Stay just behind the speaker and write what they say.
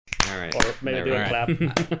All right. Or maybe do a clap.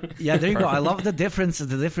 Yeah, there you go. I love the difference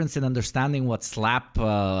in understanding what slap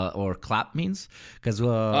or clap means. Because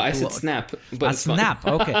I said snap, but it's snap.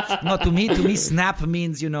 fine. Okay. No, to me, snap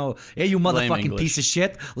means, hey, you motherfucking piece of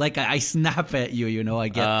shit. Like I snap at you, I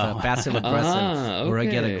get passive aggressive or I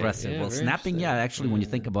get aggressive. Yeah, well, snapping, actually, when you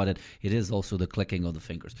think about it, it is also the clicking of the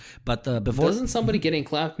fingers. But before, doesn't somebody getting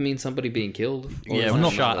clapped mean somebody being killed?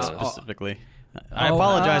 Shot specifically. I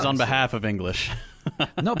apologize on behalf of English.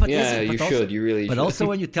 No, but you should. You really should. But also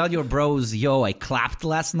when you tell your bros, yo, I clapped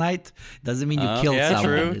last night, doesn't mean you killed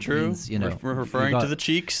someone. True. Means, We're referring to the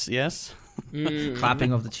cheeks, yes.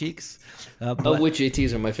 Clapping of the cheeks. Witch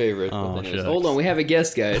ATs are my favorite. Hold on, we have a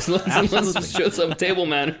guest, guys. Let's show some table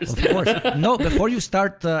manners. Of course. No, before you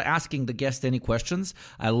start asking the guest any questions,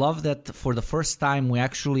 I love that for the first time we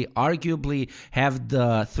actually arguably have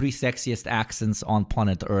the 3 sexiest accents on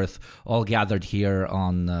planet Earth all gathered here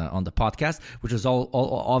on the podcast, which is all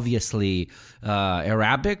obviously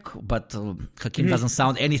Arabic, but Hakim doesn't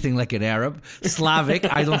sound anything like an Arab.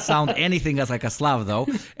 Slavic, I don't sound anything as like a Slav though,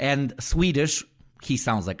 and Swedish. He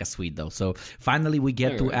sounds like a Swede, though. So finally we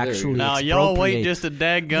get to actually Now, y'all wait just a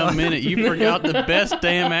daggum minute. You forgot the best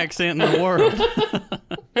damn accent in the world.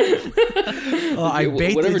 I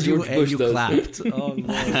baited you and you clapped. Oh,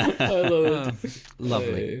 Lord. I love it.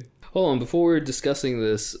 Lovely. Hey. Hold on, before we're discussing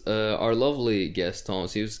this, our lovely guest,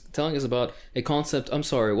 Thomas, he was telling us about a concept. I'm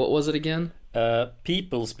sorry, what was it again?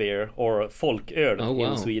 People's beer, or folköl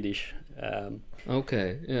in Swedish.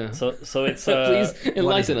 Okay, yeah. So it's please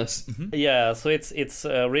enlighten us. Yeah, so it's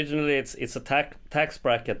originally it's a tax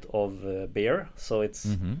bracket of beer. So it's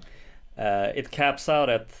it caps out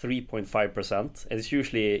at 3.5%, and it's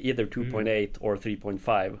usually either 2.8 or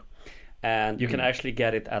 3.5, and you can actually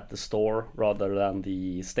get it at the store rather than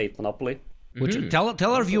the state monopoly. Which tell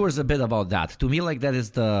our viewers a bit about that. To me, like that is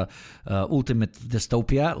the ultimate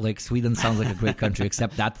dystopia. Like Sweden sounds like a great country,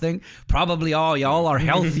 except that thing. Probably, y'all are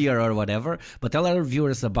healthier or whatever. But tell our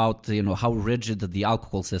viewers about how rigid the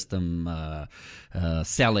alcohol system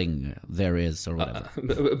selling there is or whatever.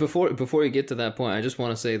 Before you get to that point, I just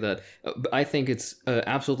want to say that I think it's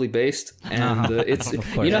absolutely based, and it's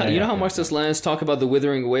course, you know how Marxist Leninists talk about the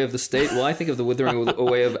withering away of the state. Well, I think of the withering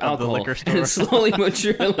away of alcohol, and slowly but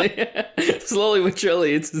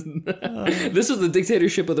surely, it's this is the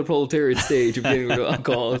dictatorship of the proletariat stage of getting rid of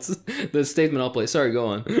alcohol. It's the state monopoly. Sorry, go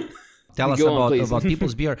on. Tell us about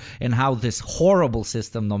people's beer and how this horrible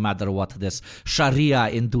system, no matter what this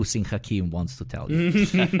Sharia-inducing Hakim wants to tell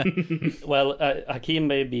you. Well, Hakim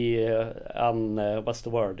may be what's the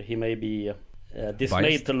word? He may be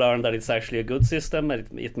dismayed to learn that it's actually a good system,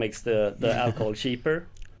 and it makes the alcohol cheaper.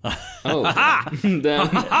 Rip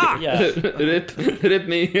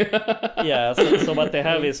me. Yeah, so what they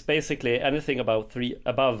have is basically anything above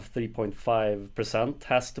 3.5%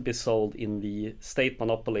 has to be sold in the state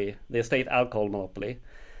monopoly, the state alcohol monopoly,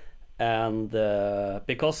 and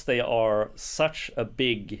because they are such a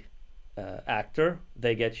big actor,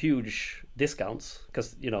 they get huge discounts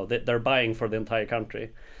because they're buying for the entire country.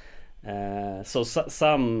 So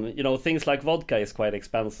some things like vodka is quite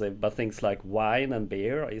expensive, but things like wine and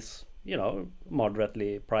beer is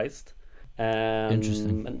moderately priced.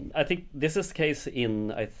 Interesting. And I think this is the case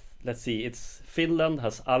in let's see, it's Finland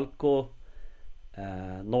has Alko,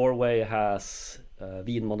 Norway has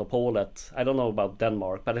Vinmonopolet. I don't know about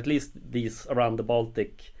Denmark, but at least these around the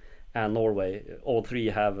Baltic and Norway, all three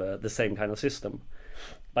have the same kind of system.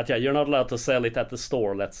 But yeah, you're not allowed to sell it at the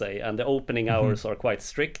store, let's say, and the opening hours are quite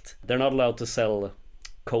strict. They're not allowed to sell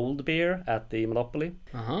cold beer at the monopoly.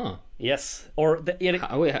 Yes, or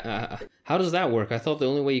how does that work? I thought the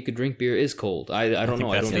only way you could drink beer is cold. I don't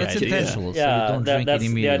know. It's intentional, so you don't drink it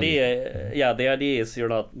immediately. The idea is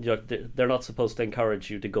they're not supposed to encourage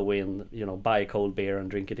you to go in, buy cold beer and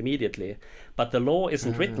drink it immediately. But the law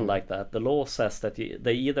isn't written like that. The law says that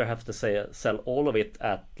they either have to sell all of it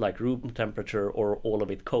at like room temperature or all of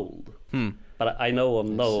it cold. But I know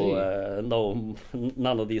none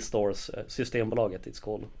of these stores, Systembolaget it's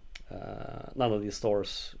called, none of these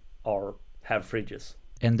stores have fridges.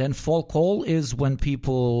 And then folköl is when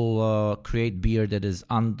people create beer that is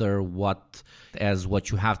under what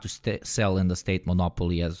you have to sell in the state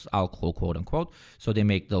monopoly as alcohol, quote unquote. So they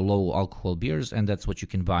make the low alcohol beers, and that's what you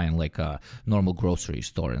can buy in like a normal grocery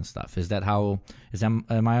store and stuff.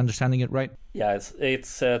 Am I understanding it right? Yeah, it's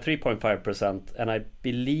 3.5%, and I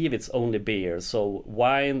believe it's only beer. So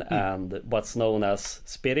wine and what's known as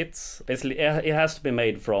spirits. Basically, it has to be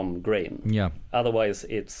made from grain. Yeah. Otherwise,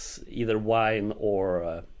 it's either wine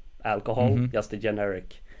or alcohol, just a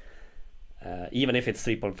generic. Even if it's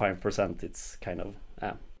 3.5%, it's kind of.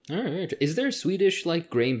 All right. Is there Swedish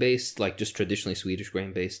grain based, just traditionally Swedish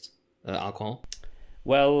grain based alcohol?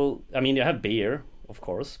 Well, I mean, you have beer, of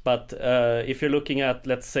course, but if you're looking at,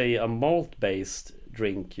 let's say, a malt-based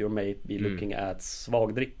drink, you may be looking at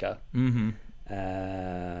svagdricka.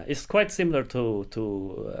 It's quite similar to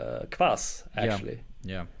kvass, actually.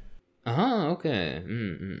 Yeah. Okay.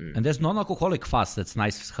 And there's non-alcoholic kvass that's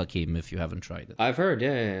nice, Hakim, if you haven't tried it. I've heard,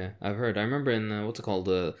 yeah. I've heard. I remember in, what's it called?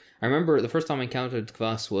 I remember the first time I encountered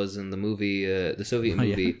kvass was in the movie, the Soviet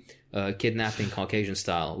movie, Kidnapping Caucasian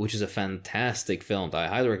Style, which is a fantastic film that I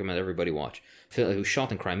highly recommend everybody watch. It was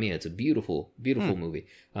shot in Crimea. It's a beautiful movie.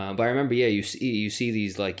 But I remember, you see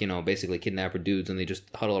these, like, basically kidnapper dudes, and they just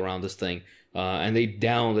huddle around this thing. And they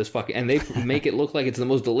down this fucking, and they make it look like it's the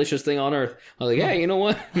most delicious thing on earth. I was like, hey, you know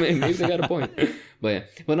what? Maybe they got a point. But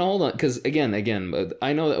no, hold on, because again,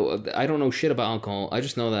 I know that I don't know shit about alcohol. I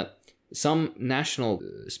just know that some national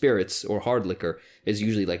spirits or hard liquor is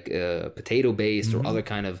usually like potato based or other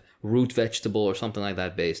kind of root vegetable or something like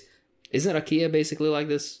that based. Isn't rakia basically like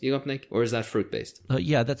this, Nick, or is that fruit based?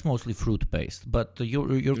 Yeah, that's mostly fruit based. But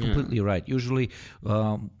you're completely right. Usually,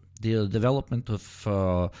 the development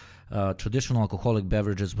of traditional alcoholic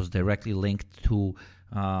beverages was directly linked to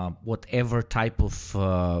whatever type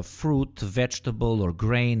of fruit, vegetable, or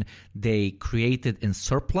grain they created in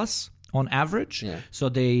surplus on average. So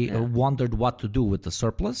they wondered what to do with the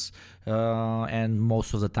surplus, and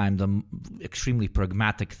most of the time the extremely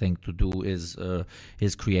pragmatic thing to do is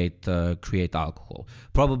create alcohol.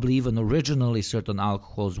 Probably even originally certain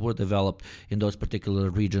alcohols were developed in those particular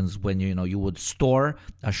regions when you would store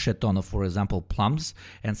a shit ton of, for example, plums,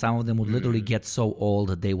 and some of them would literally get so old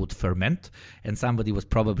that they would ferment, and somebody was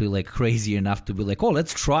probably like crazy enough to be like, oh,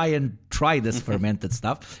 let's try this fermented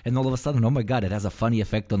stuff, and all of a sudden, oh my god, it has a funny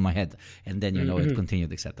effect on my head. And then it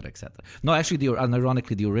continued, etc., etc. No, actually,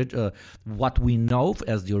 ironically, what we know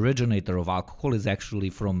as the originator of alcohol is actually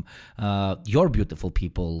from your beautiful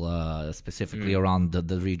people, specifically around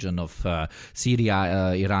the region of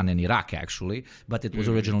Syria, Iran, and Iraq, actually. But it was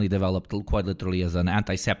originally developed quite literally as an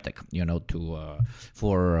antiseptic,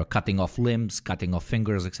 for cutting off limbs, cutting off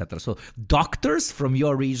fingers, etc. So doctors from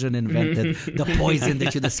your region invented the poison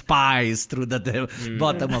that you despise through the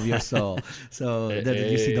bottom of your soul. So that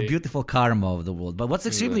you see the beautiful karma of the world. But what's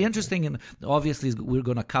extremely interesting, and obviously we're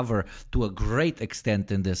going to cover to a great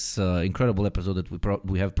extent in this incredible episode that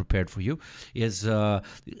we have prepared for you, is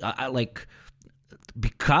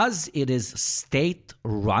because it is state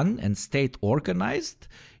run and state organized,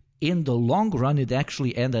 in the long run it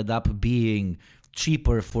actually ended up being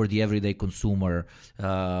cheaper for the everyday consumer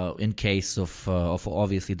in case of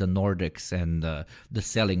obviously the Nordics and the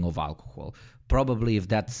selling of alcohol. Probably if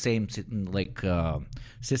that same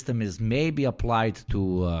system is maybe applied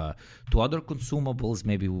to other consumables,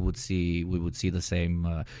 maybe we would see the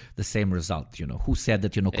same result. Who said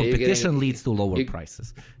that competition leads to lower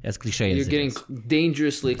prices? As cliche as it is. You're getting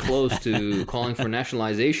dangerously close to calling for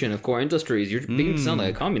nationalization of core industries. You're beginning to sound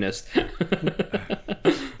like a communist.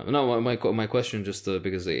 No, my question just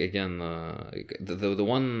because again the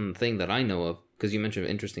one thing that I know of, because you mentioned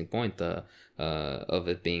an interesting point of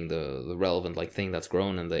it being the relevant thing that's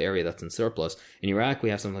grown in the area that's in surplus. In Iraq, we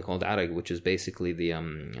have something called arag, which is basically the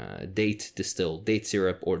date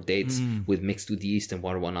syrup or dates mixed with yeast and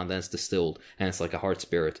water, whatnot. Then it's distilled, and it's like a hard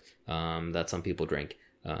spirit that some people drink.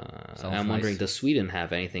 I'm wondering, does Sweden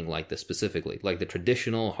have anything like this specifically, like the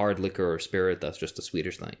traditional hard liquor or spirit that's just a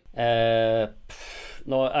Swedish thing?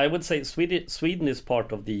 No, I would say Sweden is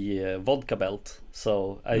part of the vodka belt,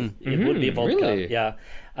 so it would be vodka. Really? Yeah,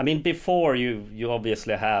 I mean, before you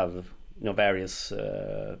obviously have various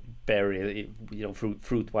berry,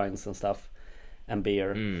 fruit wines and stuff, and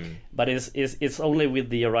beer, but it's only with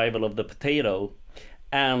the arrival of the potato,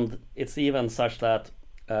 and it's even such that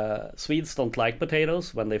Swedes don't like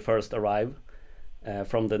potatoes when they first arrive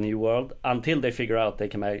from the New World until they figure out they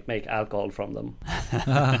can make alcohol from them.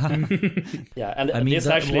 Yeah, and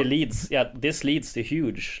this leads to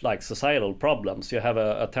huge societal problems. You have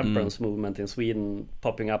a temperance movement in Sweden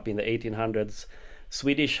popping up in the 1800s.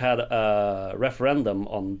 Swedish had a referendum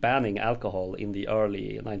on banning alcohol in the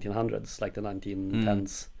early 1900s, like the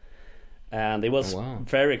 1910s, and it was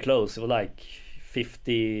very close. It was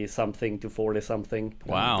 50 something to 40 something.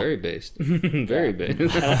 Wow, very based. Very based.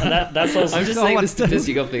 And that's also. I'm just saying this to piss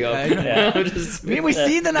you up. We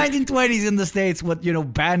see the 1920s in the States,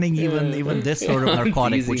 banning even this sort of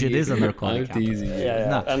narcotic, which it is a narcotic.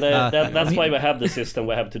 And that's why we have the system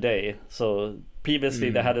we have today. So previously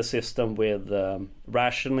they had a system with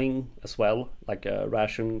rationing as well, like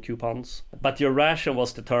ration coupons. But your ration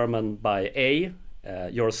was determined by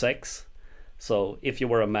your sex. So if you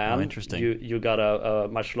were a man, you got a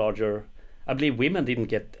much larger I believe women didn't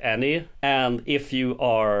get any. And if you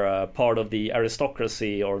are part of the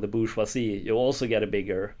aristocracy or the bourgeoisie, you also get a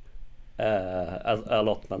bigger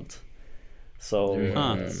allotment. So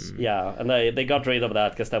yeah, and they got rid of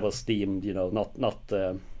that because that was deemed, not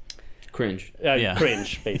cringe.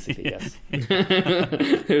 Cringe, basically. Yes.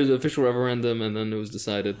 There was an official referendum, and then it was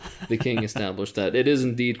decided. The king established that it is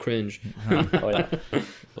indeed cringe. Oh yeah.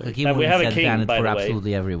 And we have a king, by the way, for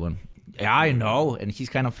absolutely everyone. Yeah, I know, and he's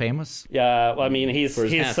kind of famous. Yeah, well, I mean, he's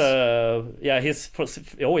hats. He's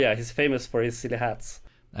famous for his silly hats.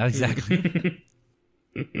 Exactly.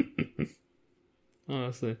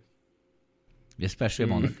 Honestly. Especially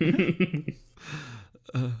Monarch.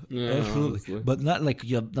 Absolutely. But not like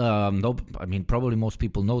no. I mean, probably most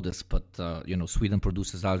people know this, but Sweden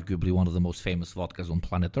produces arguably one of the most famous vodkas on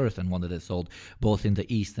planet Earth, and one that is sold both in the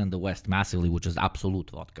East and the West massively, which is Absolut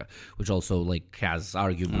vodka, which also has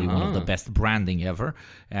arguably one of the best branding ever.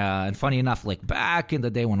 And funny enough, back in the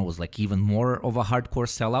day when it was even more of a hardcore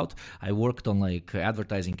sellout, I worked on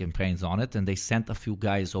advertising campaigns on it, and they sent a few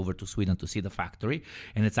guys over to Sweden to see the factory,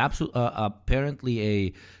 and it's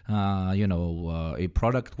apparently a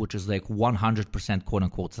product which is 100% quote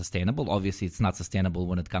unquote sustainable. Obviously, it's not sustainable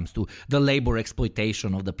when it comes to the labor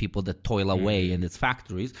exploitation of the people that toil away in its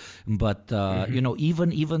factories. But even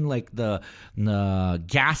the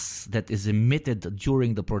gas that is emitted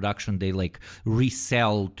during the production, they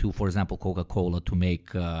resell to, for example, Coca-Cola to make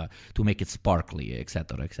it sparkly,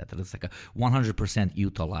 etc., etc. It's a 100%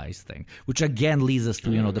 utilized thing, which again leads us to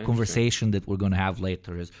the conversation that we're going to have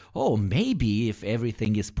later. Is maybe if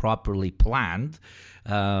everything is properly planned,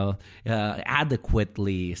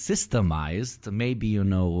 adequately systemized, maybe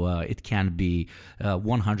it can be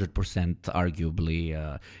 100%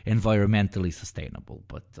 arguably environmentally sustainable.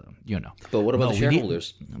 But But what about the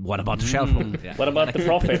shareholders? What about the shareholders? What about the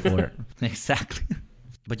profit? Exactly.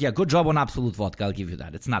 But yeah, good job on Absolut vodka. I'll give you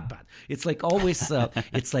that. It's not bad. It's always,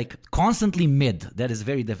 it's constantly mid. That is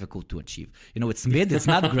very difficult to achieve. It's mid. It's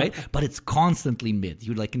not great, but it's constantly mid.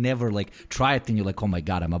 You never try it and you're oh my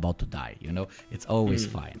God, I'm about to die. It's always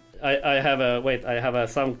fine. I have a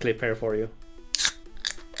sound clip here for you.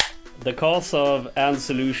 The cause of and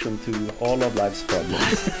solution to all of life's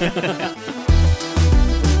problems.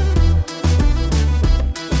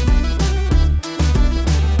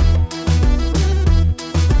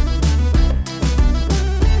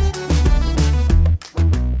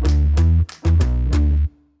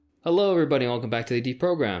 Hello, everybody, and welcome back to the Deep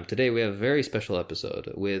Program. Today we have a very special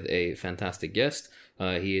episode with a fantastic guest.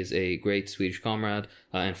 He is a great Swedish comrade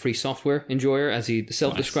and free software enjoyer, as he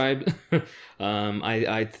self-described. Nice.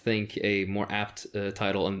 I think a more apt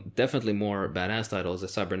title, and definitely more badass title, is a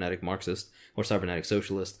cybernetic Marxist or cybernetic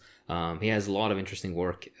socialist. He has a lot of interesting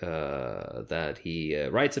work that he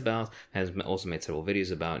writes about, has also made several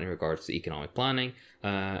videos about in regards to economic planning,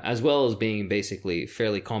 as well as being basically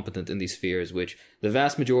fairly competent in these spheres, which the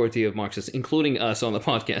vast majority of Marxists, including us on the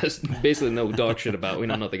podcast, basically know dog shit about. We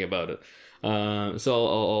know nothing about it. So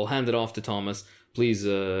I'll hand it off to Thomas. Please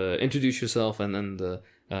introduce yourself, and then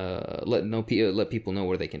let people know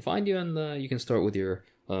where they can find you, and you can start with your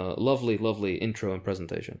lovely intro and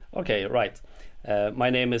presentation. Okay, right. My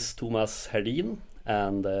name is Tomas Härdin,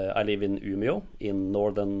 and I live in Umeå in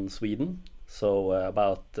northern Sweden. So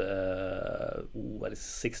about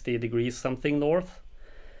 60 degrees something north.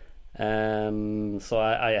 So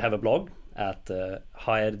I have a blog at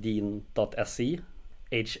haerdin.se,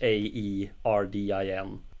 HAERDIN.se,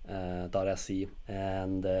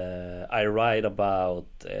 and I write about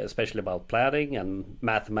especially about planning and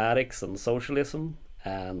mathematics and socialism,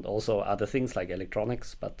 and also other things like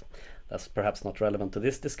electronics, but that's perhaps not relevant to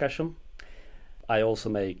this discussion. I also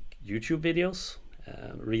make YouTube videos.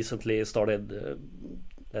 Recently started,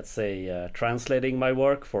 translating my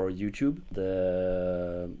work for YouTube.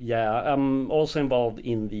 I'm also involved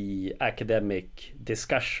in the academic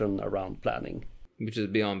discussion around planning. Which is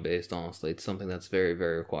beyond based, honestly. It's something that's very,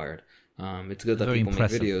 very required. It's good that very people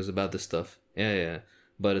impressive. make videos about this stuff. Yeah.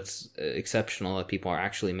 But it's exceptional that people are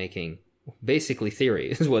actually making basically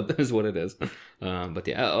theory is what it is. But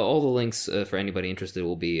yeah, all the links for anybody interested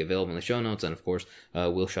will be available in the show notes, and of course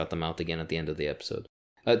we'll shout them out again at the end of the episode.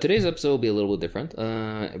 Today's episode will be a little bit different.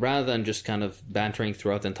 Rather than just kind of bantering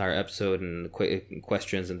throughout the entire episode and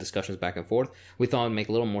questions and discussions back and forth, we thought it would make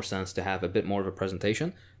a little more sense to have a bit more of a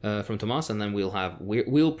presentation from Tomas, and then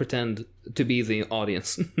we'll pretend to be the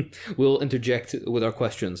audience. We'll interject with our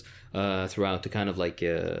questions throughout to kind of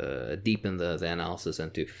deepen the analysis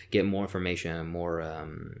and to get more information, more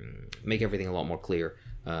make everything a lot more clear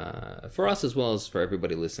for us as well as for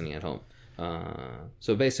everybody listening at home.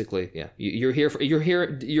 So basically, yeah, you're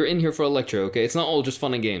in here for a lecture, okay? It's not all just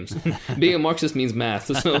fun and games. Being a Marxist means math,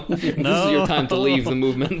 so this is your time to leave the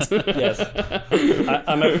movement. Yes,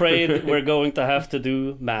 I'm afraid we're going to have to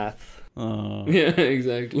do math. Yeah,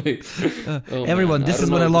 exactly. Everyone, this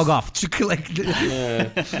is when I log off.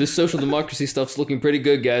 This social democracy stuff's looking pretty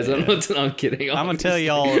good, guys. I don't know what I'm kidding. I'm gonna tell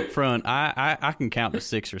y'all up front. I can count to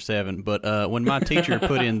 6 or 7, but when my teacher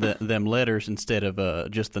put in them letters instead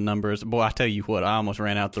of just the numbers, boy, I tell you what, I almost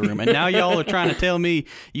ran out the room. And now y'all are trying to tell me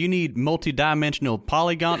you need multi-dimensional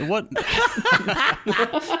polygon. What?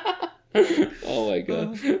 Oh my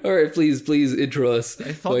god! All right, please intro us.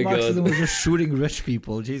 I thought Marxism was just shooting rich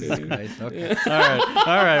people. Jesus Christ! Okay.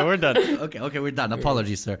 All right, we're done. Okay, we're done.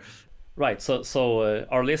 Apologies, sir. Right. So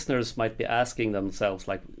our listeners might be asking themselves,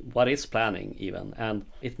 like, what is planning even? And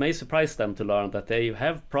it may surprise them to learn that they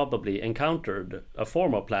have probably encountered a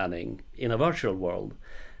form of planning in a virtual world,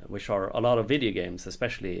 which are a lot of video games,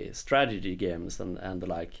 especially strategy games and the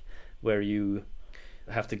like, where you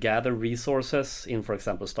have to gather resources. In, for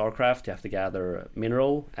example, StarCraft, you have to gather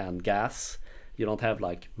mineral and gas. You don't have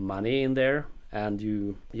like money in there, and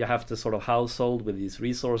you have to sort of household with these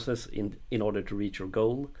resources in order to reach your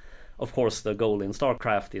goal. Of course, the goal in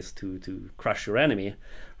StarCraft is to crush your enemy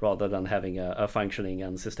rather than having a functioning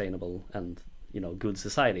and sustainable and good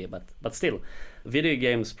society. But still, video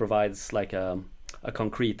games provides like a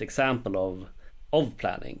concrete example of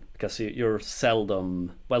planning, because you're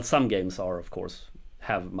seldom, well, some games are, of course,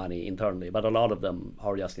 have money internally, but a lot of them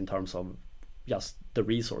are just in terms of just the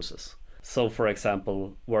resources. So, for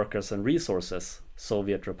example, Workers and Resources,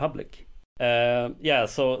 Soviet Republic. So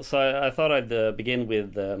I thought I'd begin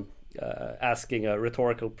with asking a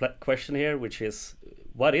rhetorical question here, which is,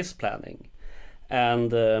 what is planning?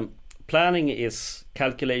 And planning is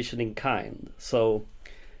calculation in kind. So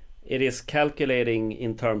it is calculating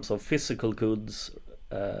in terms of physical goods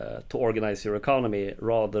to organize your economy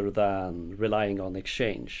rather than relying on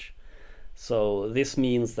exchange. So this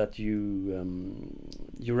means that you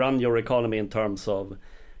run your economy in terms of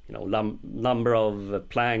number of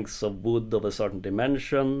planks of wood of a certain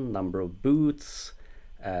dimension, number of boots,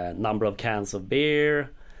 number of cans of beer,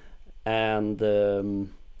 and the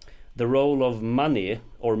role of money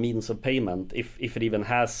or means of payment, if it even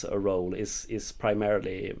has a role, is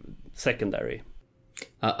primarily secondary.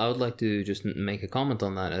 I would like to just make a comment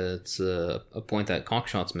on that. It's a point that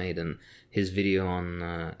Cockshot's made in his video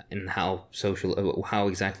on how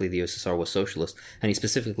exactly the USSR was socialist, and he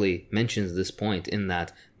specifically mentions this point in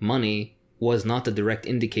that money was not a direct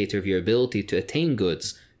indicator of your ability to attain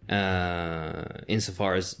goods,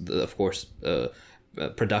 insofar as, of course,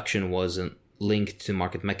 production wasn't linked to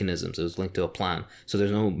market mechanisms. It was linked to a plan. So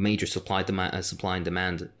there's no major supply and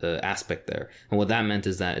demand aspect there. And what that meant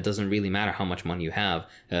is that it doesn't really matter how much money you have.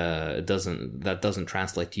 That doesn't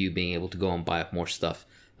translate to you being able to go and buy up more stuff.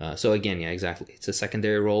 So again, yeah, exactly. It's a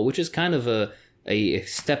secondary role, which is kind of a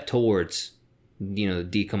step towards,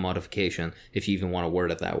 decommodification, if you even want to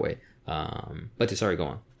word it that way. But sorry, go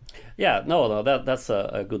on. Yeah, no, that's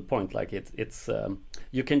a good point. Like it's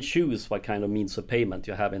you can choose what kind of means of payment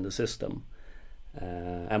you have in the system.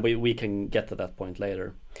 And we can get to that point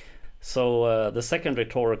later. So the second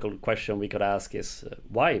rhetorical question we could ask is,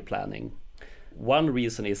 why planning? One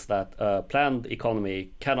reason is that a planned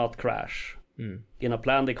economy cannot crash. In a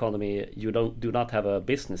planned economy, you do not have a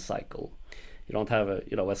business cycle. You don't have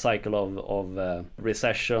a cycle of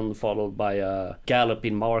recession followed by a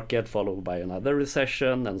galloping market followed by another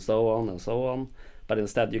recession and so on and so on. But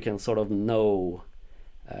instead, you can sort of know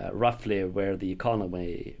roughly where the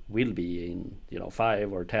economy will be in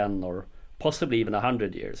 5 or 10 or possibly even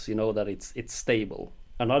 100 years. You know that it's stable.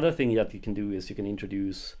 Another thing that you can do is you can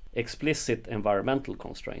introduce explicit environmental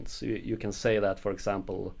constraints. You can say that, for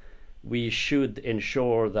example, we should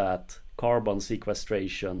ensure that carbon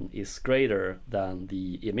sequestration is greater than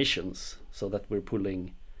the emissions, so that we're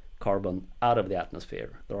pulling carbon out of the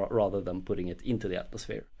atmosphere rather than putting it into the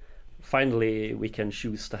atmosphere. Finally, we can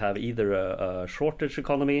choose to have either a shortage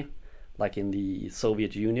economy, like in the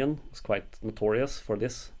Soviet Union, it's quite notorious for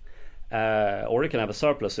this, or you can have a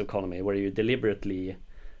surplus economy where you deliberately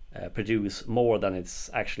produce more than it's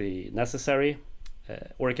actually necessary,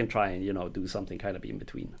 or you can try and do something kind of in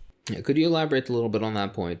between. Yeah, could you elaborate a little bit on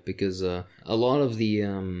that point? Because a lot of the,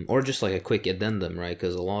 or just like a quick addendum, right?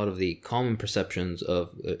 Because a lot of the common perceptions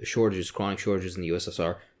of chronic shortages in the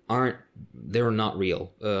USSR they're not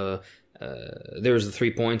real. there was the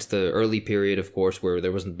 3 points, the early period, of course, where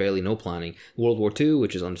there wasn't barely no planning, World War II,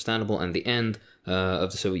 which is understandable, and the end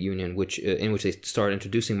of the Soviet Union, in which they started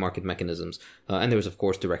introducing market mechanisms. And there was, of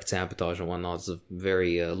course, direct sabotage and whatnot. It's a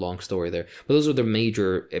very long story there. But those are the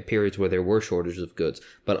major periods where there were shortages of goods.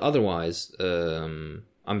 But otherwise, I'm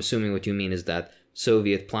assuming what you mean is that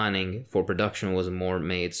Soviet planning for production was more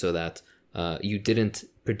made so that you didn't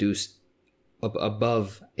produce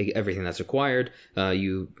above everything that's required.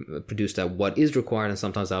 You produced at what is required, and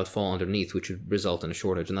sometimes that would fall underneath, which would result in a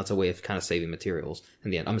shortage, and that's a way of kind of saving materials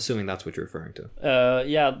in the end. I'm assuming that's what you're referring to.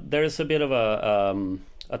 Yeah, there is a bit of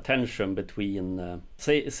a tension between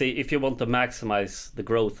say if you want to maximize the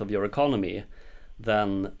growth of your economy,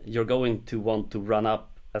 then you're going to want to run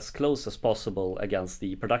up as close as possible against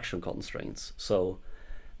the production constraints. So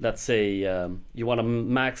let's say you want to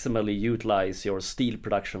maximally utilize your steel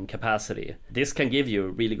production capacity. This can give you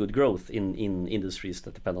really good growth in industries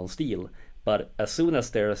that depend on steel. But as soon as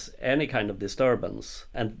there's any kind of disturbance,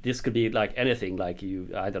 and this could be like anything, like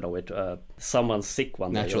someone's sick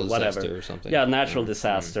one day or whatever, disaster or something. Yeah, natural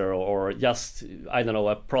disaster, or just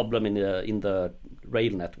a problem in the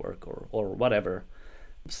rail network or whatever.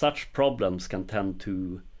 Such problems can tend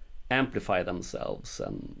to amplify themselves,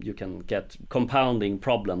 and you can get compounding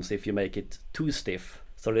problems if you make it too stiff.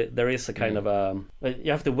 So there is a kind of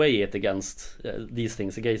you have to weigh it against these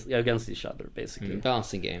things against each other, basically.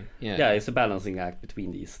 Balancing game. Yeah, it's a balancing act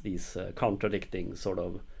between these contradicting sort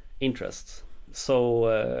of interests. So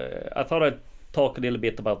I thought I'd talk a little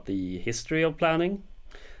bit about the history of planning.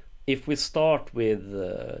 If we start with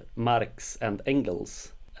Marx and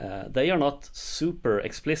Engels, they are not super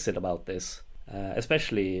explicit about this.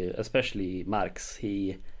 Especially Marx.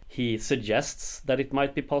 He suggests that it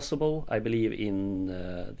might be possible, I believe, in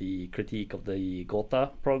the critique of the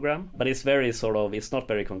Gotha program, but it's not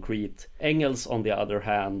very concrete. Engels, on the other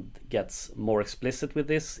hand, gets more explicit with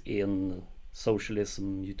this in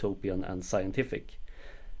Socialism, Utopian, and Scientific.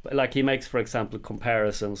 Like, he makes, for example,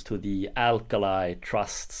 comparisons to the alkali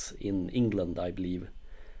trusts in England, I believe,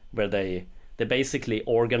 where they basically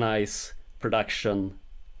organize production.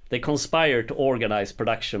 They conspire to organize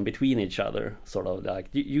production between each other, sort of like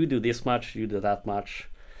you do this much, you do that much,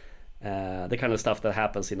 the kind of stuff that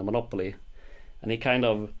happens in a monopoly. And he kind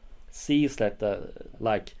of sees that,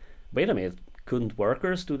 wait a minute, couldn't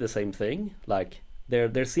workers do the same thing? Like,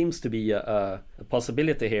 there seems to be a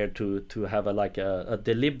possibility here to have a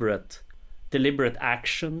deliberate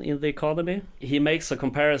action in the economy. He makes a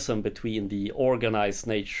comparison between the organized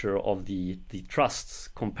nature of the trusts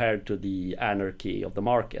compared to the anarchy of the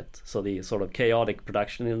market. So the sort of chaotic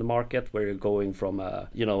production in the market, where you're going from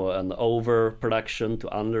an overproduction to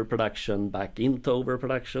underproduction, back into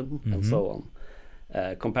overproduction, and so on.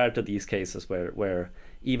 Compared to these cases where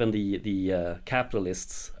even the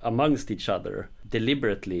capitalists amongst each other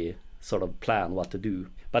deliberately sort of plan what to do.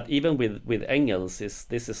 But even with Engels,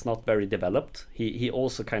 this is not very developed. He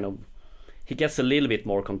also he gets a little bit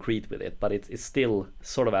more concrete with it, but it's still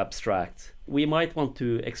sort of abstract. We might want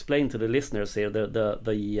to explain to the listeners here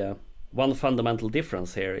the one fundamental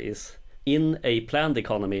difference here is, in a planned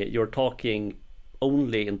economy, you're talking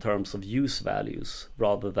only in terms of use values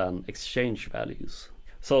rather than exchange values.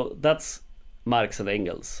 So that's Marx and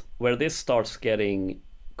Engels. Where this starts getting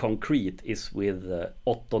concrete is with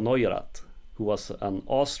Otto Neurath, who was an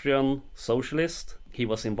Austrian socialist. He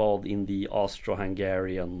was involved in the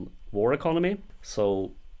Austro-Hungarian war economy.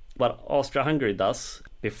 So what Austria-Hungary does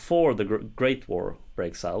before the Great War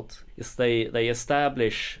breaks out is they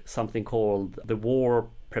establish something called the War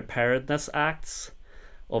Preparedness Acts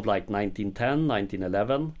of 1910,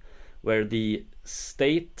 1911, where the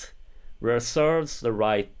state reserves the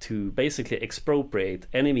right to basically expropriate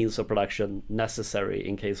any means of production necessary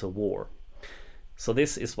in case of war. So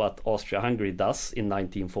this is what Austria-Hungary does in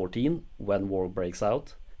 1914 when war breaks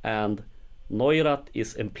out, and Neurath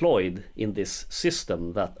is employed in this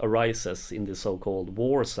system that arises in the so-called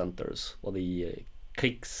war centers, or the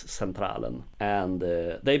Krigscentralen, and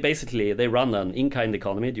they run an in-kind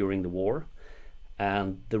economy during the war,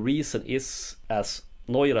 and the reason is, as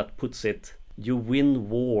Neurath puts it, you win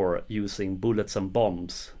war using bullets and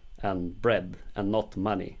bombs and bread and not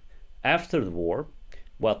money. After the war,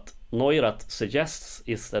 what Neurath suggests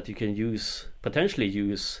is that you can potentially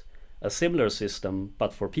use a similar system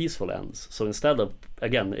but for peaceful ends. So instead of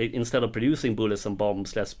producing bullets and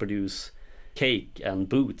bombs, let's produce cake and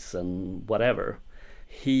boots and whatever.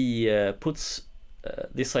 He puts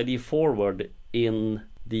this idea forward in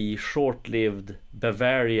the short-lived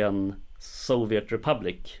Bavarian Soviet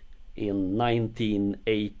Republic in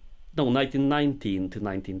 1919 to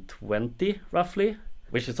 1920, roughly,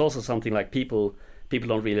 which is also something like people people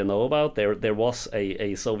don't really know about. There was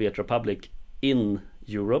a Soviet Republic in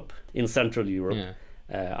Europe, in Central Europe.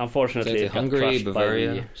 Unfortunately, it got Hungary, crushed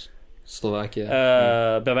Bavaria, by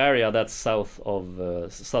Slovakia. Bavaria, that's south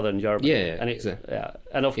of southern Germany. Exactly.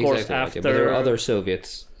 And of course, after but there are other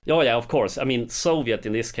Soviets. Oh yeah, of course. I mean, Soviet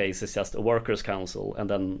in this case is just a workers' council, and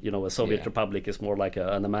then a Soviet Republic is more like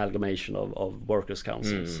an amalgamation of workers'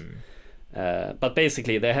 councils. But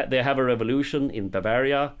basically, they have a revolution in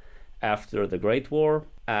Bavaria after the Great War,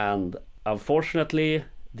 and unfortunately,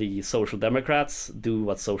 the Social Democrats do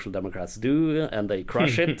what Social Democrats do, and they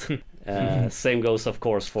crush it. Same goes, of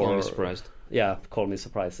course, for... Call me surprised. Yeah, call me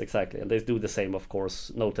surprised, exactly. And they do the same, of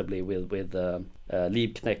course, notably with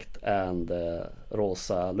Liebknecht and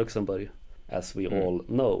Rosa Luxemburg, as we all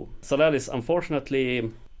know. So that is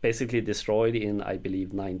unfortunately basically destroyed in, I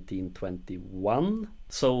believe, 1921.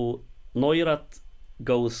 So Neurath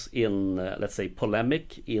goes in, let's say,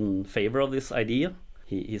 polemic in favor of this idea.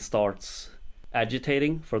 He starts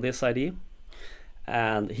agitating for this idea.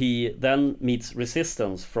 And he then meets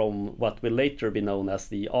resistance from what will later be known as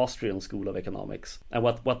the Austrian School of Economics. And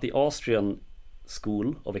what the Austrian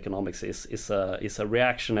School of Economics is a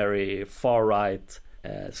reactionary far-right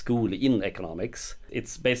school in economics.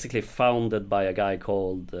 It's basically founded by a guy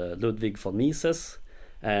called Ludwig von Mises,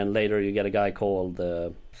 and later you get a guy called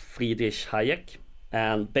Friedrich Hayek.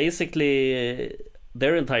 And basically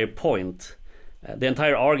their entire point, the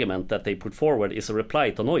entire argument that they put forward is a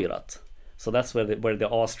reply to Neurath. So that's where the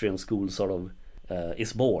Austrian school sort of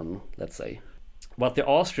is born, let's say. What the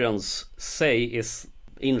Austrians say is,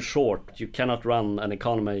 in short, you cannot run an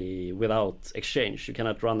economy without exchange. You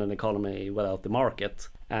cannot run an economy without the market.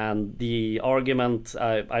 And the argument,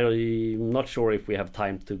 I'm not sure if we have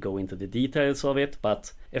time to go into the details of it,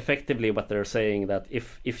 but effectively what they're saying that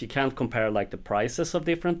if you can't compare like the prices of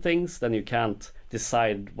different things, then you can't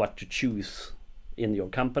decide what to choose in your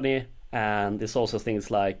company. And there's also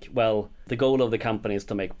things like, well, the goal of the company is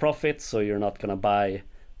to make profit, so you're not going to buy,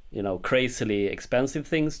 crazily expensive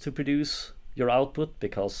things to produce your output,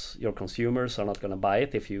 because your consumers are not going to buy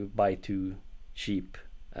it if you buy too cheap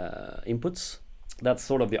inputs. That's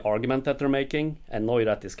sort of the argument that they're making, and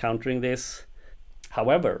Neurath is countering this.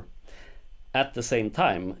 However, at the same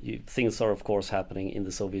time, things are of course happening in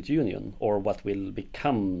the Soviet Union, or what will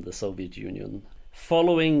become the Soviet Union.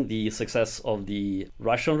 Following the success of the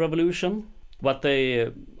Russian Revolution,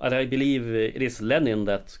 I believe it is Lenin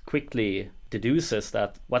that quickly deduces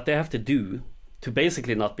that what they have to do to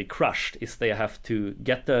basically not be crushed is they have to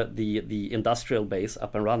get the industrial base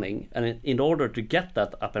up and running. And in order to get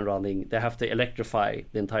that up and running, they have to electrify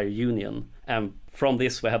the entire union. And from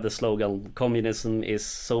this, we have the slogan, communism is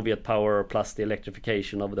Soviet power plus the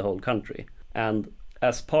electrification of the whole country. And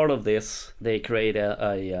as part of this, they create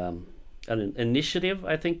an initiative,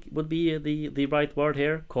 I think would be the right word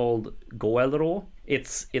here, called GOSPLANning.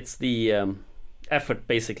 It's the effort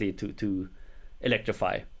basically to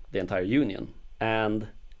electrify the entire union. And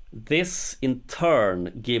this in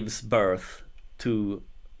turn gives birth to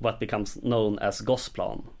what becomes known as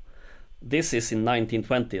GOSPLAN. This is in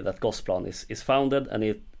 1920 that GOSPLAN is founded, and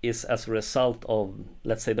it is as a result of,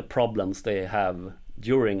 let's say, the problems they have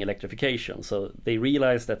during electrification. So they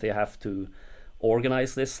realize that they have to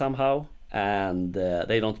organize this somehow, and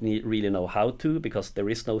they don't really know how to, because there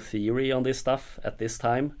is no theory on this stuff at this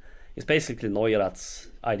time. It's basically Neurath's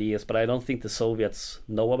ideas, but I don't think the Soviets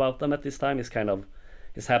know about them at this time.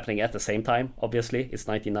 It's happening at the same time, obviously. It's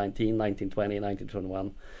 1919, 1920,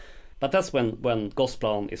 1921. But that's when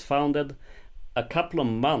GOSPLAN is founded. A couple of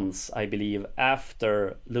months, I believe,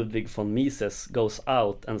 after Ludwig von Mises goes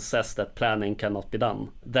out and says that planning cannot be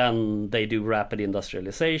done. Then they do rapid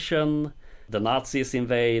industrialization. The Nazis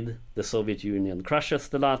invade. The Soviet Union crushes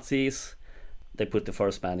the Nazis. They put the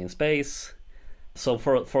first man in space. So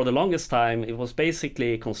for the longest time, it was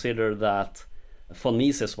basically considered that von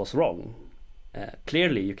Mises was wrong.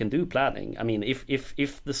 Clearly, you can do planning. I mean,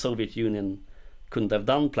 if the Soviet Union couldn't have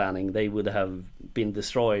done planning, they would have been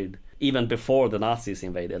destroyed even before the Nazis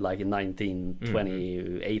invaded, like in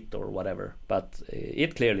 1928 or whatever. But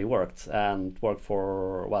it clearly worked, and worked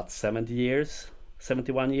for,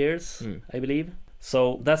 71 years, I believe.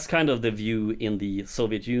 So that's kind of the view in the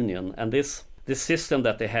Soviet Union. And this system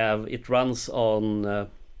that they have, it runs on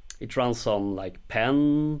like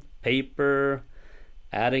pen, paper,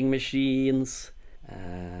 adding machines.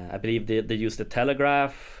 I believe they use the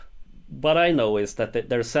telegraph. What I know is that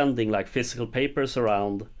they're sending like physical papers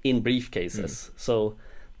around in briefcases. So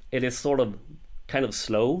it is sort of kind of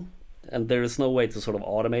slow, and there is no way to sort of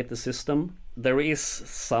automate the system. There is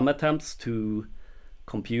some attempts to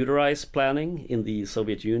computerized planning in the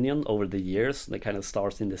Soviet Union over the years. They kind of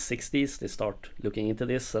starts in the 60s. They start looking into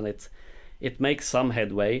this, and it makes some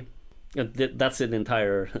headway. That's an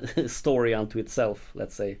entire story unto itself,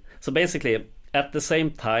 let's say. So basically, at the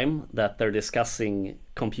same time that they're discussing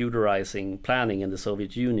computerizing planning in the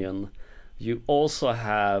Soviet Union, you also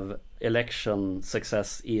have election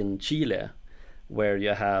success in Chile, where you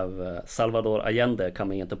have Salvador Allende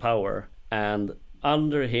coming into power. And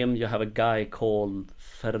under him, you have a guy called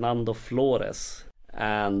Fernando Flores.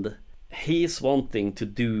 And he's wanting to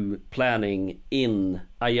do planning in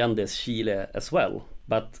Allende's Chile as well.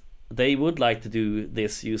 But they would like to do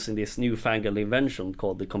this using this newfangled invention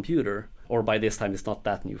called the computer. Or by this time, it's not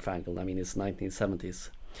that newfangled. I mean, it's 1970s.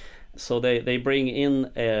 So they bring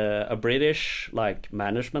in a British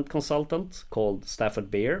management consultant called Stafford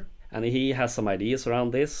Beer, and he has some ideas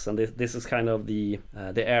around this. And this is kind of the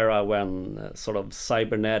era when sort of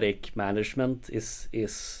cybernetic management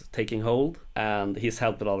is taking hold, and he's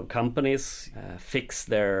helped a lot of companies fix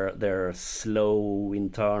their slow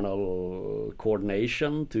internal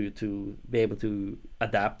coordination to be able to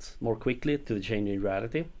adapt more quickly to the changing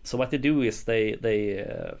reality. So what they do is they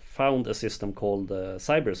found a system called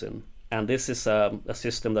CyberSyn. And this is a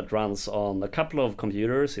system that runs on a couple of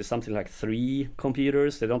computers. It's something like 3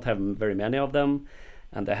 computers. They don't have very many of them.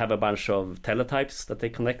 And they have a bunch of teletypes that they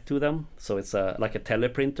connect to them. So it's like a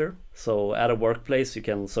teleprinter. So at a workplace, you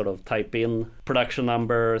can sort of type in production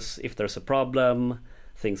numbers, if there's a problem,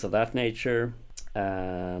 things of that nature.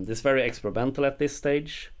 And it's very experimental at this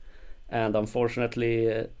stage. And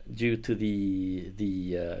unfortunately, due to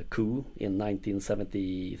the coup in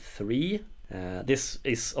 1973, this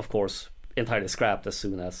is, of course, entirely scrapped as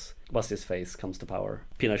soon as what's-his-face comes to power,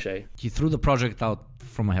 Pinochet. He threw the project out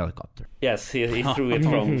from a helicopter. Yes, he threw it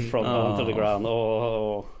from onto the ground.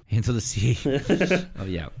 Oh. Into the sea. Oh,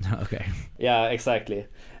 yeah. Okay. Yeah, exactly.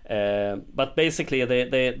 But basically,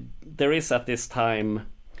 there is at this time,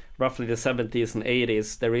 roughly the 70s and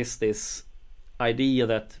 80s, there is this idea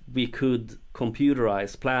that we could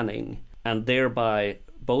computerize planning and thereby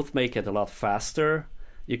both make it a lot faster.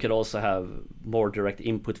 You could also have more direct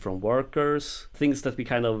input from workers, things that we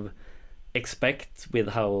kind of expect with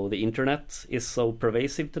how the internet is so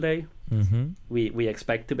pervasive today. Mm-hmm. We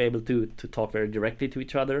expect to be able to talk very directly to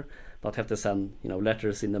each other, not have to send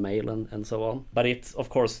letters in the mail and so on. But it's, of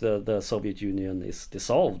course, the Soviet Union is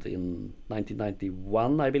dissolved in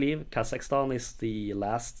 1991, I believe. Kazakhstan is the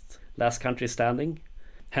last country standing.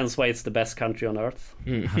 Hence why it's the best country on earth.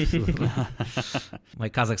 Absolutely. My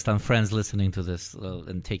Kazakhstan friends listening to this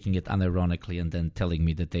and taking it unironically and then telling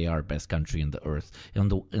me that they are best country in the earth, in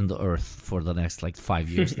the earth for the next 5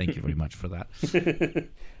 years. Thank you very much for that.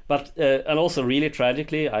 But and also really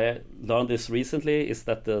tragically, I learned this recently, is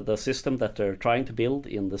that the system that they're trying to build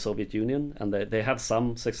in the Soviet Union, and they have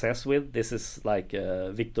some success with, this is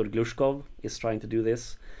Viktor Glushkov is trying to do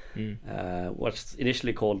this. What's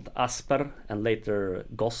initially called ASPER and later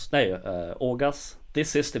OGAS. This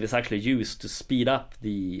system is actually used to speed up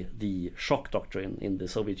the shock doctrine in the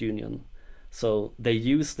Soviet Union. So they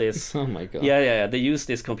use this. Oh my god! Yeah. They use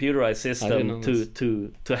this computerized system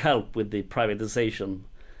to help with the privatization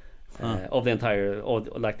of the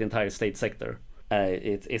entire state sector.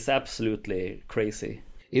 It's absolutely crazy.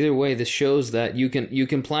 Either way, this shows that you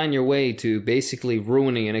can plan your way to basically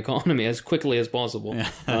ruining an economy as quickly as possible.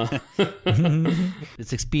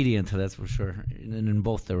 It's expedient, that's for sure, in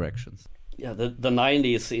both directions. Yeah, the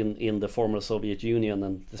 90s in the former Soviet Union,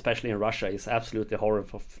 and especially in Russia, is absolutely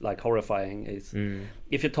horrifying.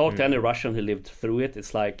 If you talk to any Russian who lived through it,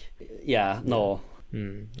 it's exactly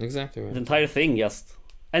right. The entire thing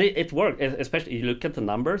and it worked. Especially you look at the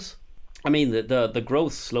numbers. I mean, the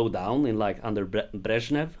growth slowed down in under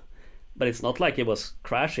Brezhnev, but it's not like it was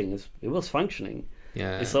crashing. It was functioning.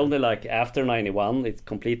 Yeah. It's only after 91, it's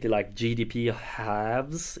completely GDP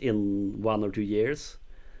halves in 1 or 2 years.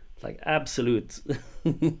 Absolute.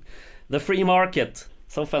 The free market.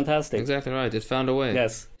 So fantastic. Exactly right. It found a way.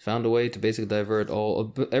 Yes. Found a way to basically divert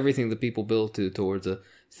everything that people built towards a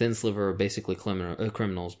thin sliver of basically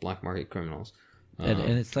criminals, black market criminals. And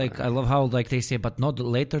it's I love how they say, but not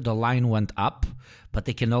later the line went up, but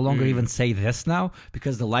they can no longer even say this now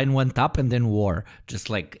because the line went up and then war.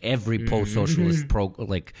 Just every post-socialist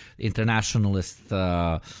internationalist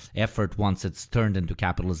effort, once it's turned into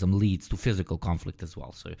capitalism, leads to physical conflict as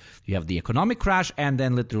well. So you have the economic crash and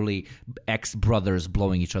then literally ex-brothers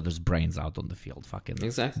blowing each other's brains out on the field. Fucking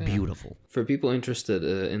exactly beautiful. For people interested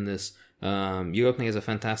in this, Yogotny has a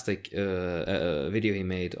fantastic video he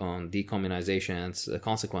made on decommunization's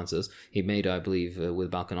consequences. He made, I believe,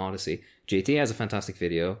 with Balkan Odyssey. JT has a fantastic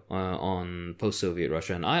video on post-Soviet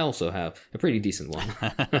Russia, and I also have a pretty decent one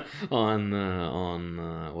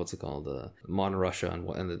on what's it called, modern Russia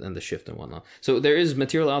and the shift and whatnot. So there is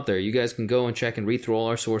material out there. You guys can go and check and read through all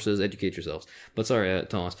our sources, educate yourselves. But sorry,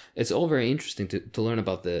 Tomas, it's all very interesting to learn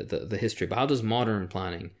about the history. But how does modern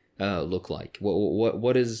planning look like?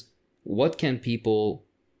 What can people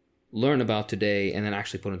learn about today and then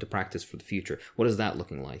actually put into practice for the future? What is that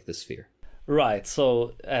looking like, this sphere? Right,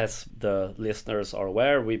 so as the listeners are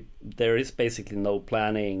aware, there is basically no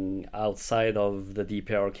planning outside of the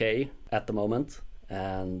DPRK at the moment.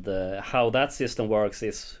 And how that system works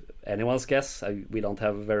is anyone's guess. We don't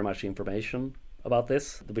have very much information about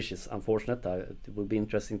this, which is unfortunate. It would be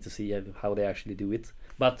interesting to see how they actually do it.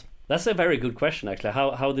 But that's a very good question, actually.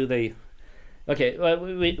 How do they... Okay, well,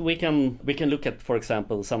 we can look at, for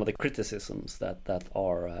example, some of the criticisms that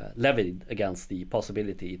are levied against the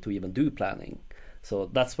possibility to even do planning. So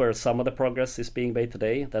that's where some of the progress is being made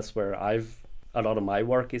today. That's where a lot of my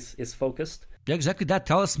work is focused. Yeah, exactly that.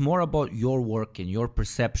 Tell us more about your work and your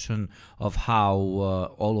perception of how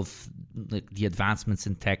all of the advancements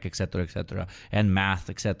in tech, et cetera, and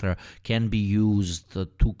math, etc., can be used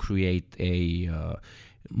to create a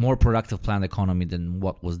more productive planned economy than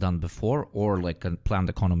what was done before, or like a planned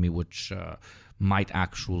economy which might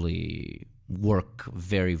actually work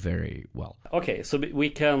very, very well. Okay, so we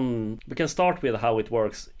can start with how it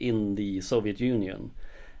works in the Soviet Union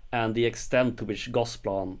and the extent to which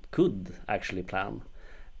GOSPLAN could actually plan.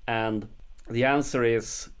 And the answer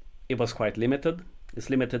is it was quite limited. It's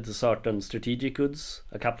limited to certain strategic goods,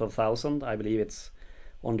 a couple of thousand. I believe it's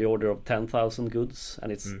on the order of 10,000 goods,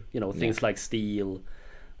 and it's things like steel,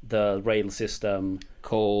 the rail system,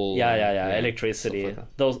 coal, electricity,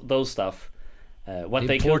 like those stuff.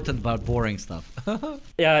 Important but boring stuff.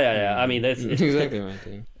 I mean, that's exactly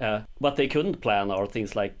right. What they couldn't plan are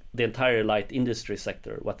things like the entire light industry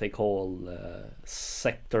sector, what they call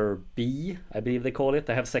Sector B, I believe they call it.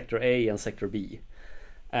 They have Sector A and Sector B.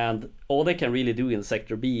 And all they can really do in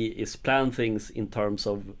Sector B is plan things in terms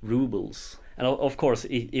of rubles. And of course,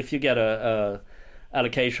 if you get a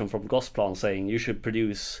allocation from GOSPLAN saying you should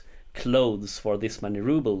produce clothes for this many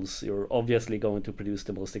rubles, you're obviously going to produce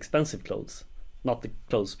the most expensive clothes, not the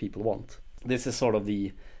clothes people want. This is sort of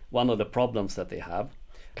one of the problems that they have.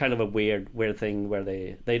 Kind of a weird thing where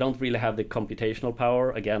they don't really have the computational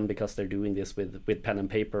power, again, because they're doing this with pen and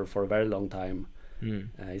paper for a very long time.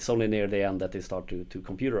 It's only near the end that they start to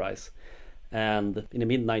computerize. And in the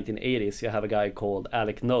mid-1980s, you have a guy called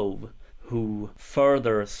Alec Nove, who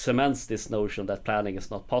further cements this notion that planning is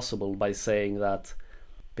not possible by saying that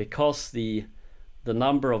because the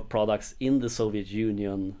number of products in the Soviet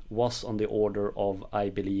Union was on the order of, I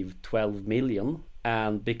believe, 12 million,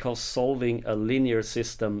 and because solving a linear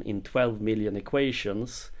system in 12 million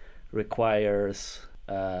equations requires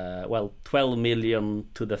 12 million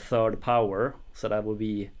to the third power, so that would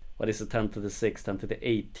be, what is it, 10 to the 6, 10 to the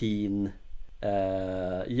 18,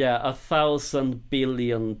 1,000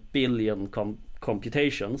 billion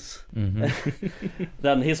computations.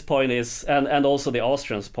 Then his point is, and also the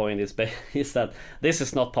Austrians' point is that this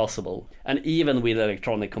is not possible. And even with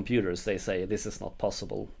electronic computers, they say this is not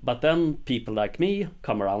possible. But then people like me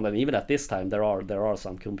come around, and even at this time, there are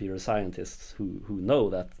some computer scientists who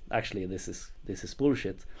know that actually this is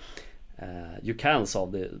bullshit. You can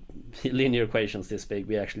solve the linear equations this big.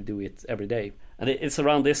 We actually do it every day. And it's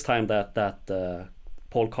around this time that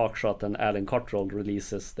Paul Cockshott and Alan Cottrell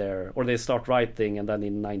releases they start writing, and then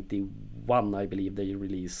in 91, I believe, they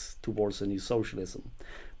release Towards a New Socialism,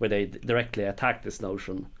 where they directly attack this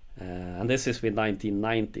notion. And this is with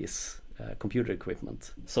 1990s computer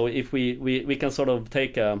equipment. So if we can sort of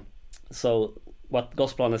take so what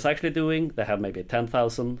GOSPLAN is actually doing, they have maybe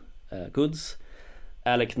 10,000 goods.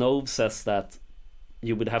 Alec Nove says that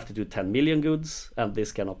you would have to do 10 million goods, and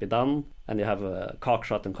this cannot be done. And you have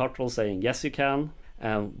Cockshott and Cottrell saying, yes, you can.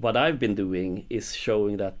 And what I've been doing is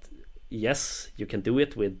showing that, yes, you can do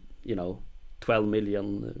it with, 12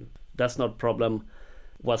 million. That's not a problem.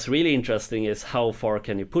 What's really interesting is how far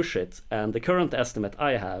can you push it? And the current estimate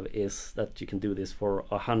I have is that you can do this for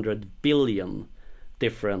 100 billion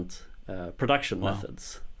different production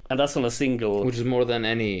methods. And that's on a single... Which is more than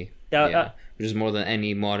any... which is more than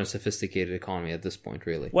any modern sophisticated economy at this point,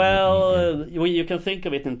 really. Well, you can think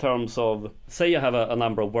of it in terms of, say you have a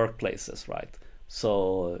number of workplaces, right?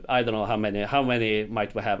 So I don't know how many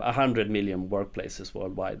might we have? 100 million workplaces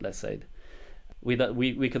worldwide, let's say.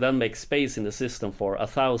 We could then make space in the system for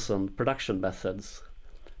 1,000 production methods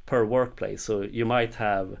per workplace. So you might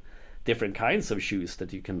have different kinds of shoes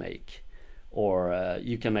that you can make, or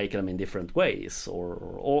you can make them in different ways,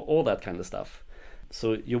 or all that kind of stuff.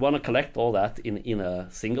 So you want to collect all that in a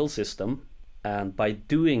single system, and by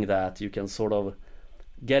doing that you can sort of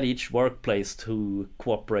get each workplace to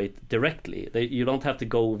cooperate directly. You don't have to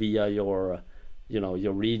go via your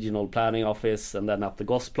regional planning office and then up the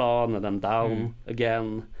GOSPLAN and then down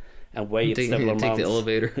again and wait several months. Take the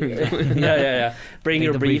elevator. Yeah. Bring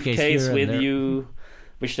your briefcase with there. you,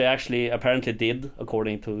 which they actually apparently did,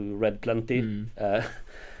 according to Red Plenty.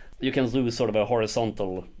 You can do sort of a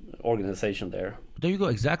horizontal organization there. There you go.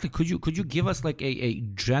 Exactly. Could you give us like a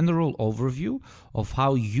general overview of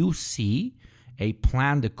how you see a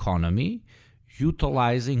planned economy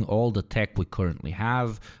utilizing all the tech we currently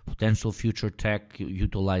have, potential future tech,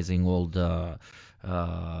 utilizing all the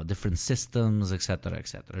different systems, etc.,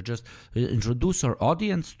 etc. Just introduce our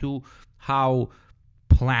audience to how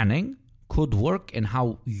planning could work and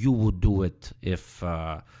how you would do it if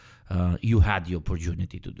you had the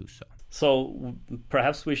opportunity to do so. So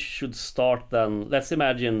perhaps we should start then. Let's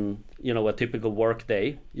imagine, a typical work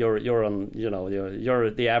day. You're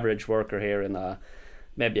the average worker here in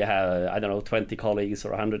maybe you have 20 colleagues or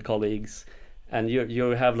 100 colleagues, and you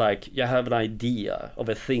have an idea of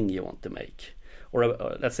a thing you want to make, or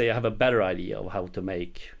let's say you have a better idea of how to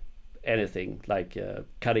make anything, like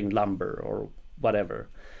cutting lumber or whatever.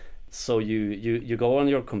 So you go on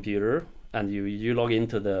your computer and you log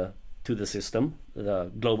into the system,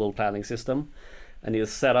 the global planning system, and you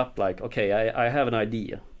set up like, okay, I have an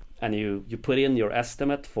idea, and you put in your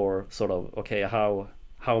estimate for sort of, okay, how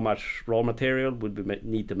much raw material would we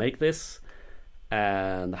need to make this,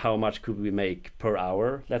 and how much could we make per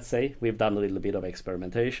hour. Let's say we've done a little bit of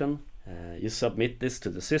experimentation. You submit this to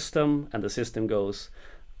the system, and the system goes,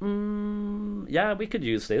 yeah, we could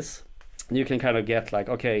use this. And you can kind of get like,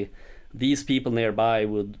 okay, these people nearby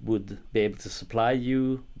would be able to supply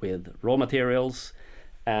you with raw materials,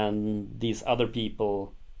 and these other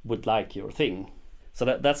people would like your thing. So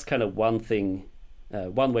that's kind of one thing,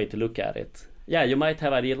 one way to look at it. Yeah, you might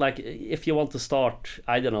have idea, like if you want to start,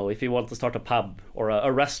 if you want to start a pub or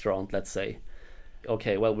a restaurant, let's say.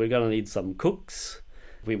 Okay, well, we're going to need some cooks.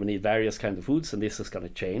 We will need various kinds of foods, and this is going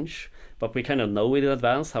to change. But we kind of know in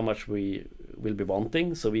advance how much we will be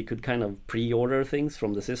wanting, so we could kind of pre-order things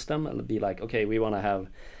from the system and be like, okay, we want to have,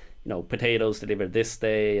 potatoes delivered this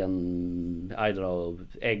day, and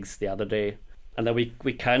eggs the other day. And then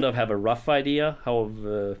we kind of have a rough idea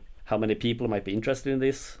how many people might be interested in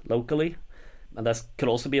this locally. And that could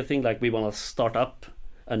also be a thing, like we want to start up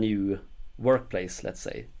a new workplace, let's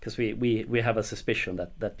say, because we have a suspicion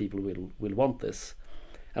that people will want this.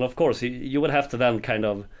 And of course, you would have to then kind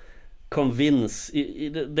of convince.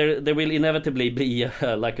 There will inevitably be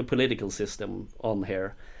like a political system on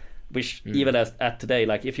here, which even at today,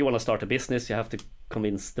 like if you want to start a business, you have to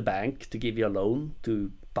convince the bank to give you a loan to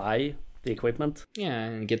buy the equipment. Yeah,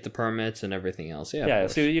 and get the permits and everything else. Yeah. Yeah.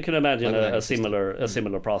 So you can imagine a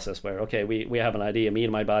similar process where, okay, we have an idea. Me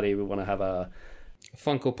and my buddy, we want to have a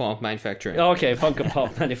Funko Pop manufacturing. Okay, Funko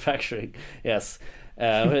Pop manufacturing. Yes.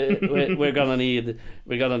 We're gonna need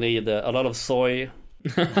a lot of soy,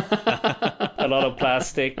 a lot of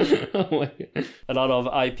plastic, a lot of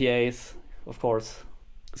IPAs, of course.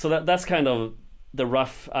 So that's kind of the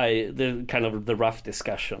rough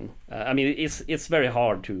discussion. I mean, it's very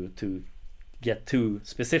hard to get too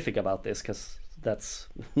specific about this, because that's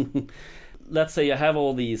let's say you have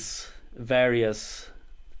all these various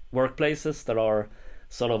workplaces that are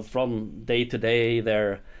sort of from day to day.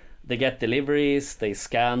 They get deliveries, they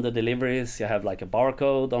scan the deliveries, you have like a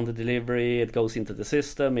barcode on the delivery, it goes into the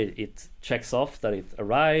system, it checks off that it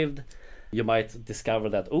arrived. You might discover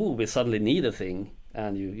that, we suddenly need a thing,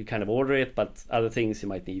 and you kind of order it, but other things you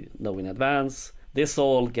might know in advance. This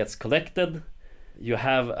all gets collected. You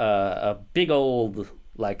have a big old,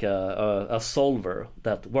 like a solver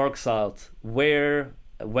that works out where,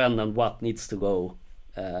 when, and what needs to go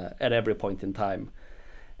at every point in time.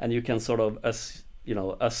 And you can sort of,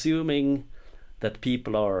 assuming that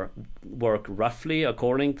people work roughly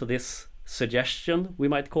according to this suggestion, we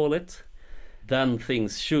might call it, then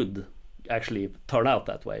things should actually turn out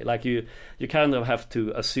that way. Like you kind of have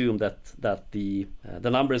to assume that the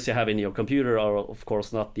numbers you have in your computer are of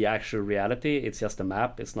course not the actual reality. It's just a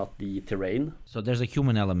map. It's not the terrain. So there's a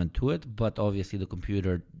human element to it, but obviously the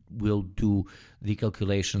computer will do the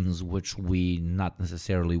calculations which we not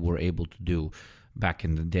necessarily were able to do back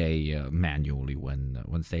in the day manually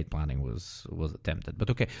when state planning was attempted. But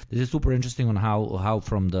okay, this is super interesting on how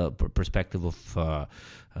from the perspective of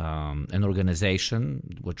an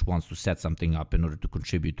organization which wants to set something up in order to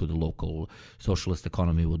contribute to the local socialist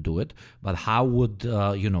economy would do it. But how would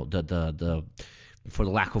the for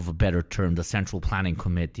the lack of a better term, the Central Planning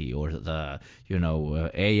Committee or the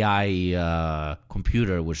AI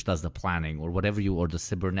computer which does the planning or whatever or the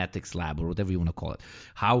cybernetics lab or whatever you want to call it,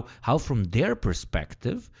 how from their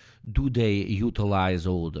perspective do they utilize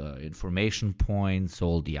all the information points,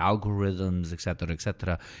 all the algorithms,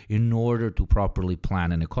 etc., in order to properly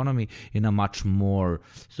plan an economy in a much more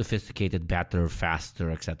sophisticated, better,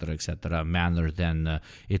 faster, etc., manner than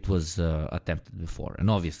it was attempted before?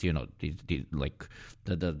 And obviously,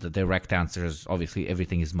 the direct answer is obviously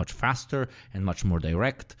everything is much faster and much more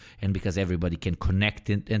direct, and because everybody can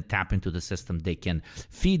connect and tap into the system, they can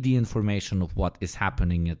feed the information of what is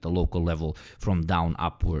happening at the local level from down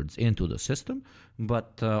upwards into the system.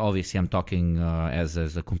 But obviously I'm talking as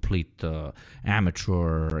a complete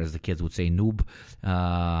amateur, as the kids would say, noob,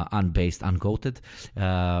 unbased, ungoated.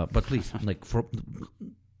 But please,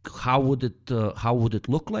 how would it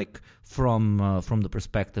look like from the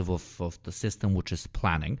perspective of the system which is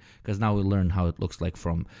planning? Because now we learn how it looks like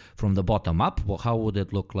from the bottom up. Well, how would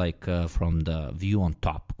it look like from the view on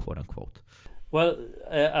top, quote unquote? Well,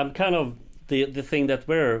 I'm kind of the thing that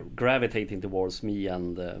we're gravitating towards, me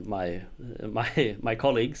and my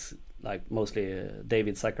colleagues, like mostly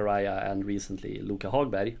David Zachariah and recently Luca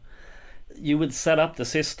Hagberg. You would set up the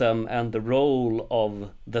system, and the role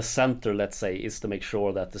of the center, let's say, is to make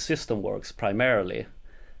sure that the system works primarily.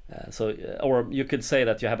 Or you could say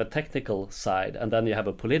that you have a technical side and then you have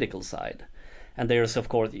a political side. And there's, of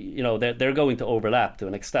course, they're going to overlap to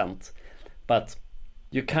an extent. But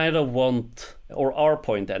you kind of want, or our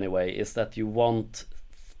point anyway, is that you want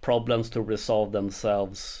problems to resolve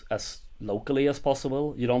themselves as locally as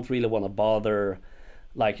possible. You don't really want to bother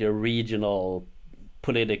like your regional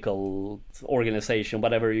political organization,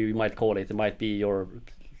 whatever you might call it. It might be your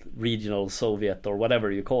regional Soviet or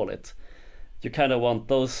whatever you call it. You kind of want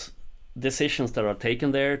those decisions that are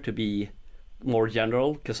taken there to be more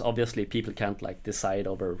general, because obviously people can't decide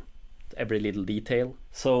over every little detail.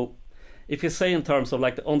 So if you say in terms of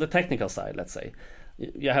on the technical side, let's say,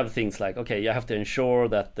 you have things like, okay, you have to ensure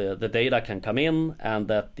that the data can come in and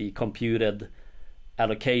that the computed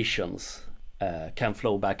allocations can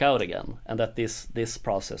flow back out again, and that this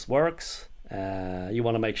process works. You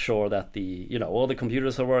want to make sure that all the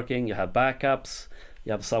computers are working. You have backups.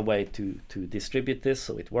 You have some way to distribute this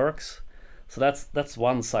so it works. So that's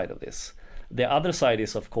one side of this. The other side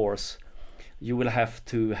is, of course, you will have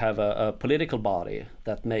to have a political body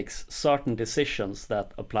that makes certain decisions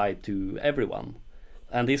that apply to everyone,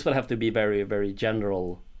 and these will have to be very, very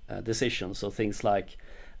general decisions. So things like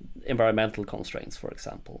environmental constraints, for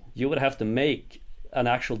example. You would have to make an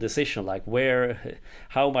actual decision like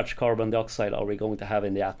how much carbon dioxide are we going to have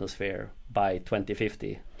in the atmosphere by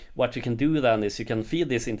 2050. What you can do then is you can feed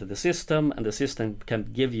this into the system, and the system can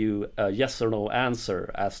give you a yes or no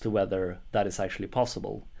answer as to whether that is actually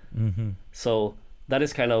possible. Mm-hmm. So that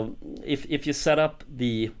is kind of, if you set up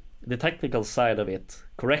the technical side of it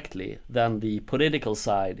correctly, then the political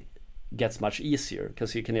side gets much easier,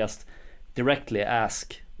 because you can just directly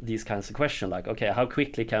ask these kinds of questions like, okay, how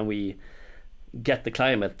quickly can we get the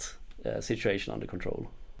climate situation under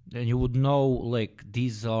control? And you would know,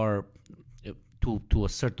 these are to a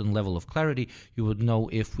certain level of clarity, you would know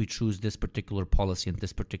if we choose this particular policy in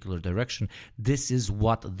this particular direction, this is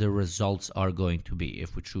what the results are going to be.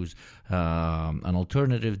 If we choose an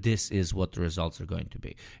alternative, this is what the results are going to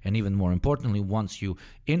be. And even more importantly, once you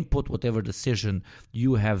input whatever decision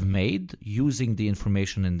you have made using the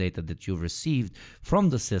information and data that you've received from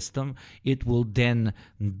the system, it will then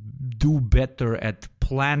do better at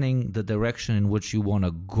planning the direction in which you want to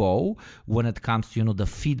go when it comes to the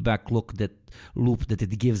feedback loop that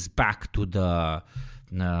it gives back to the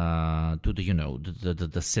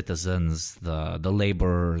citizens, the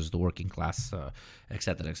laborers, the working class,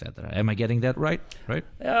 etc., etc. Am I getting that right? Right?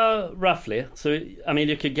 Roughly. So I mean,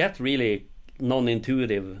 you could get really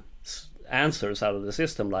non-intuitive answers out of the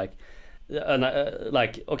system,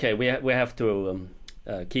 okay, we have to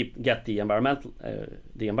get the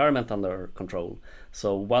environment under control.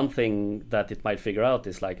 So one thing that it might figure out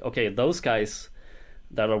is okay, those guys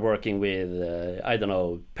that are working with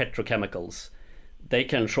petrochemicals, they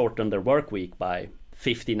can shorten their work week by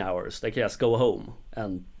 15 hours. They can just go home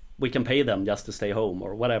and we can pay them just to stay home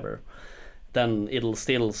or whatever. Then it'll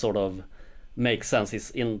still sort of make sense. It's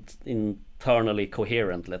internally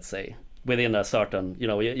coherent, let's say. within a certain,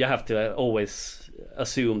 you have to always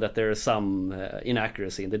assume that there is some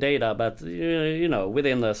inaccuracy in the data, but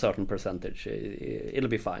within a certain percentage, it'll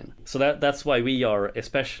be fine. So that's why we are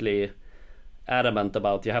especially adamant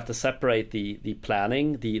about you have to separate the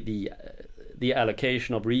planning, the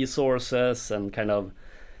allocation of resources, and kind of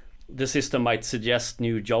the system might suggest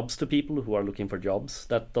new jobs to people who are looking for jobs,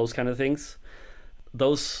 those kind of things.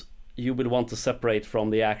 Those you would want to separate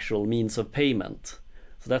from the actual means of payment.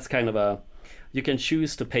 So that's kind of you can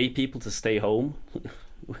choose to pay people to stay home,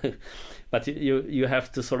 but you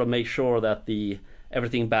have to sort of make sure that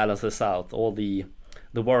everything balances out. All the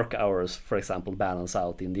work hours, for example, balance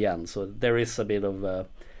out in the end. So there is a bit of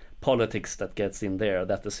politics that gets in there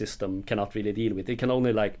that the system cannot really deal with. It can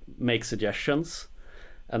only make suggestions,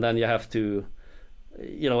 and then you have to,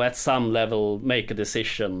 at some level, make a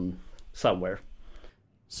decision somewhere.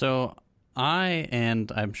 So and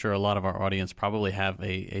I'm sure a lot of our audience probably have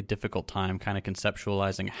a difficult time kind of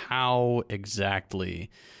conceptualizing how exactly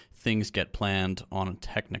things get planned on a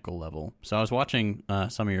technical level. So I was watching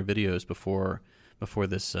some of your videos before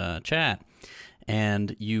this chat,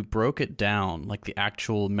 and you broke it down, like the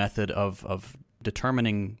actual method of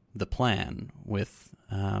determining the plan with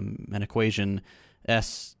an equation.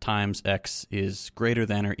 S times X is greater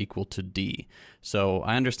than or equal to D. So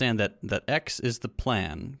I understand that X is the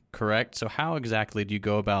plan, correct? So how exactly do you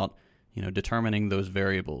go about, determining those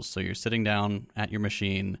variables? So you're sitting down at your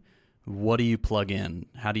machine. What do you plug in?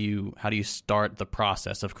 How do you start the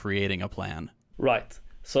process of creating a plan? Right.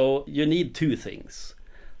 So you need two things.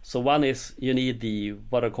 So one is you need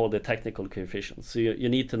what are called the technical coefficients. So you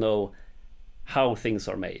need to know how things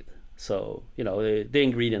are made. So, the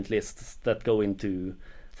ingredient lists that go into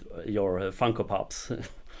your Funko Pops.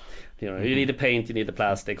 You need the paint, you need the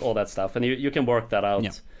plastic, all that stuff. And you can work that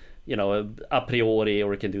out, a priori,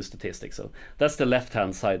 or you can do statistics. So that's the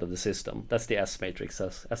left-hand side of the system. That's the S matrix,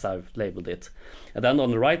 as I've labeled it. And then on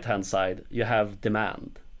the right-hand side, you have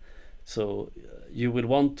demand. So you would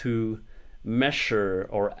want to measure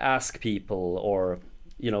or ask people, or,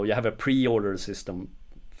 you have a pre-order system,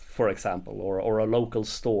 for example, or a local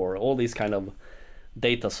store, all these kind of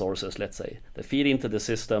data sources, let's say, that feed into the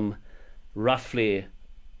system roughly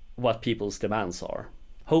what people's demands are,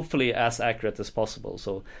 hopefully as accurate as possible.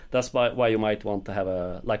 So that's why you might want to have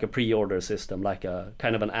a pre-order system, like a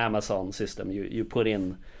kind of an Amazon system. You put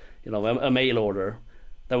in, a mail order.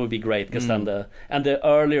 That would be great, because then the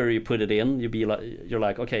earlier you put it in, you're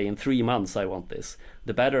like, okay, in 3 months I want this.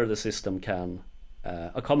 The better the system can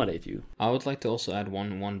accommodate you. I would like to also add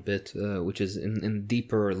one bit, which is in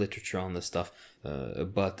deeper literature on this stuff,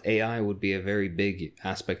 but AI would be a very big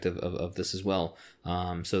aspect of this as well,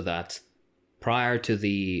 so that prior to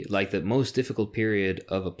the most difficult period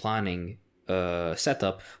of a planning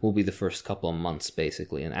setup will be the first couple of months,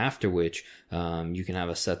 basically, and after which you can have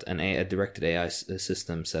a directed AI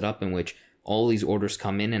system set up in which all these orders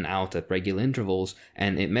come in and out at regular intervals,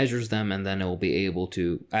 and it measures them, and then it will be able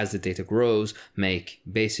to, as the data grows, make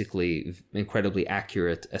basically incredibly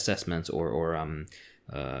accurate assessments or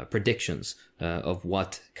predictions of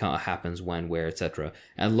what happens when, where, etc.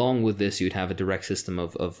 Along with this, you'd have a direct system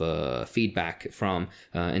of feedback from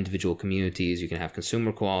individual communities. You can have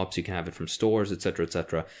consumer co-ops, you can have it from stores, etc.,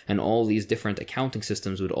 etc. And all these different accounting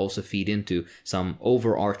systems would also feed into some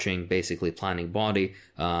overarching, basically, planning body,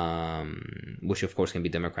 which of course can be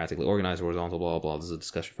democratically organized, horizontal, blah, blah, blah. This is a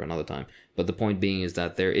discussion for another time. But the point being is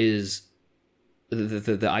that there is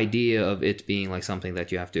the idea of it being like something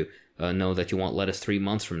that you have to know that you want lettuce 3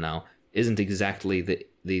 months from now isn't exactly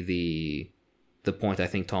the point I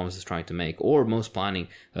think Thomas is trying to make, or most planning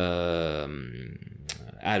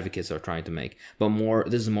advocates are trying to make. But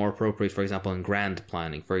this is more appropriate, for example, in grand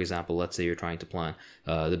planning. For example, let's say you're trying to plan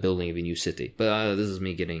the building of a new city. But this is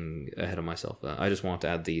me getting ahead of myself. I just want to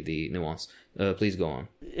add the nuance. Please go on.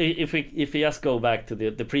 If we just go back to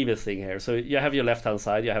the previous thing here, so you have your left-hand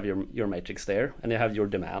side, you have your matrix there, and you have your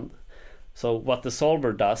demand. So what the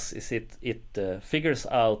solver does is it figures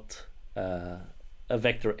out a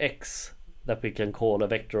vector X that we can call a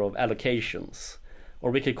vector of allocations,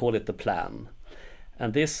 or we could call it the plan.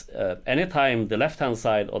 And this, anytime the left-hand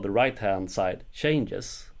side or the right-hand side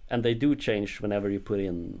changes, and they do change whenever you put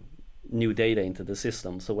in new data into the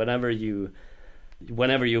system. So whenever you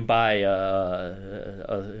buy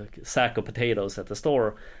a sack of potatoes at the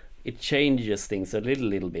store, it changes things a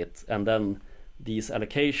little bit, and then these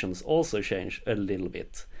allocations also change a little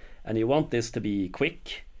bit. And you want this to be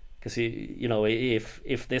quick, because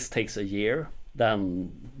if this takes a year,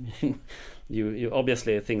 then you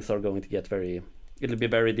obviously things are going to get it'll be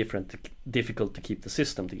very difficult to keep the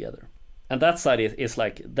system together. And that side is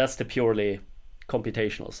like, that's the purely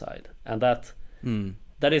computational side, and that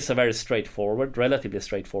is a very relatively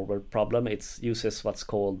straightforward problem. It uses what's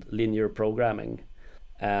called linear programming,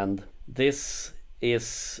 and this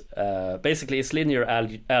is basically it's linear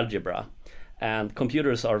algebra, and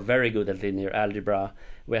computers are very good at linear algebra.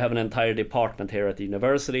 We have an entire department here at the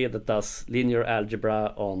university that does linear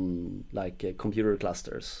algebra on computer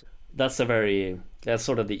clusters. That's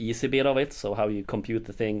sort of the easy bit of it, so how you compute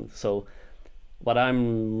the thing. So what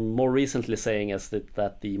I'm more recently saying is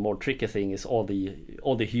that the more tricky thing is all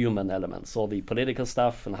the human elements, all the political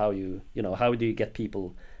stuff, and how how do you get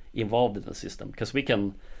people involved in the system? Because we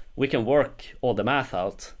can work all the math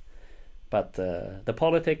out, but the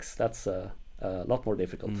politics, that's a lot more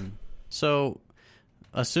difficult. So,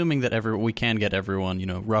 assuming that we can get everyone,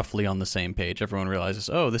 roughly on the same page, everyone realizes,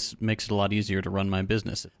 oh, this makes it a lot easier to run my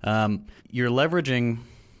business. You're leveraging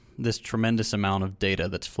this tremendous amount of data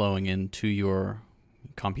that's flowing into your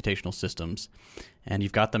computational systems, and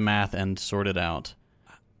you've got the math end sorted out.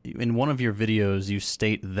 In one of your videos, you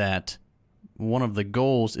state that one of the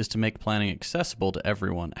goals is to make planning accessible to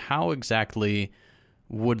everyone. How exactly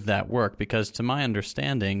would that work? Because to my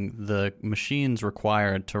understanding, the machines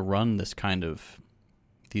required to run these kind of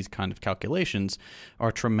calculations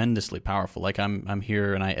are tremendously powerful. Like I'm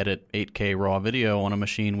here and I edit 8K raw video on a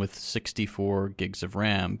machine with 64 gigs of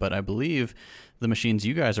RAM, but I believe the machines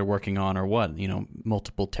you guys are working on are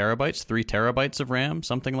multiple terabytes, 3 terabytes of RAM,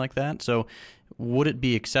 something like that. So would it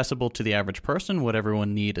be accessible to the average person? Would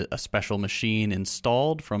everyone need a special machine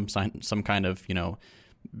installed from some kind of,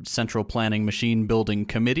 central planning machine building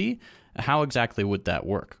committee? How exactly would that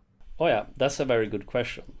work? Oh yeah, that's a very good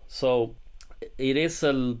question. So it is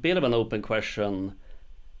a bit of an open question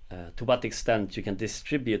to what extent you can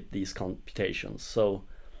distribute these computations. So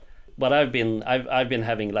what I've been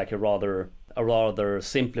having a rather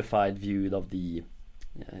simplified view of the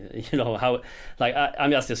how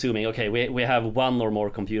I'm just assuming, okay, we have one or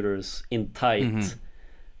more computers in tight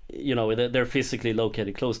they're physically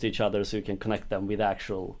located close to each other, so you can connect them with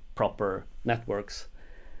actual proper networks.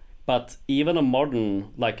 But even a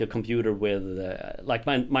modern, a computer with,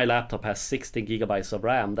 my laptop has 16 gigabytes of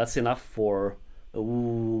RAM, that's enough for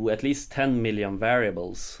at least 10 million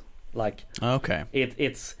variables. Okay.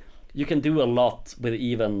 It's you can do a lot with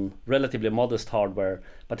even relatively modest hardware,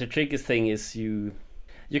 but the tricky thing is you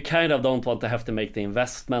kind of don't want to have to make the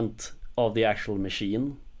investment of the actual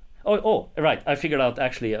machine. Oh, right, I figured out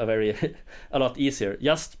actually a lot easier.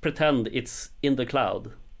 Just pretend it's in the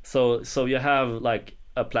cloud. So you have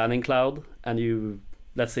a planning cloud, and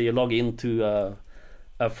let's say you log into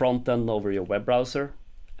a front end over your web browser,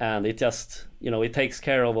 and it just it takes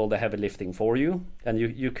care of all the heavy lifting for you, and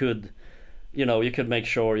you could make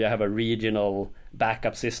sure you have a regional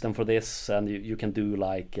backup system for this, and you can do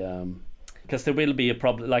because there will be a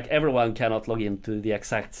problem, everyone cannot log into the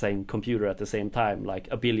exact same computer at the same time,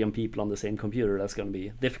 a billion people on the same computer. That's going to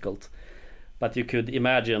be difficult. But you could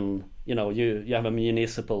imagine you have a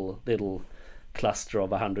municipal little cluster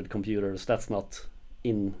of 100 computers. That's not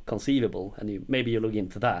inconceivable, and maybe you log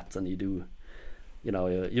into that, and you do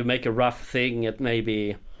you make a rough thing. It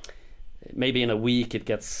maybe in a week it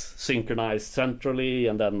gets synchronized centrally,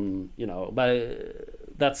 and then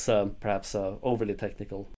but that's perhaps overly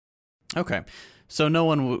technical. Okay, so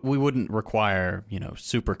we wouldn't require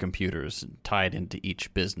supercomputers tied into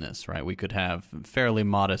each business, right? We could have fairly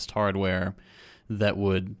modest hardware that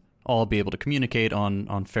would all be able to communicate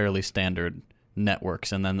on fairly standard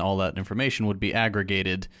networks, and then all that information would be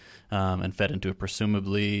aggregated and fed into a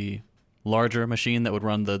presumably larger machine that would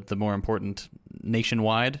run the more important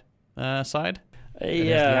nationwide side. It has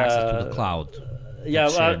the access to the cloud.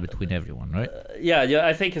 Shared between everyone, right?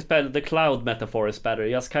 I think it's better. The cloud metaphor is better.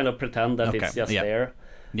 Just kind of pretend that it's just there.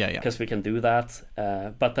 Because we can do that.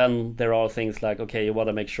 But then there are things like, okay, you want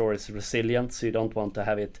to make sure it's resilient, so you don't want to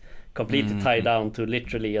have it completely tied down to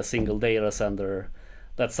literally a single data center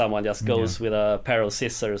that someone just goes with a pair of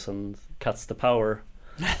scissors and cuts the power.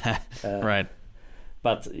 Right.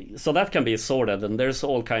 But so that can be sorted, and there's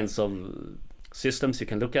all kinds of systems you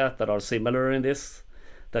can look at that are similar in this,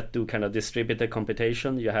 that do kind of distributed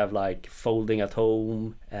computation. You have folding at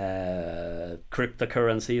home,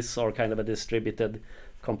 cryptocurrencies are kind of a distributed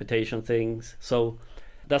computation things. So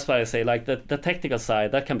that's why I say the technical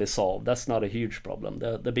side, that can be solved. That's not a huge problem.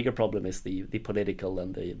 The bigger problem is the political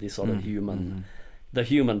and the sort of the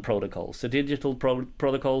human protocols. The digital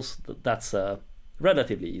protocols, that's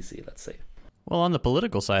relatively easy, let's say. Well, on the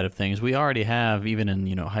political side of things, we already have, even in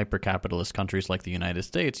hyper-capitalist countries like the United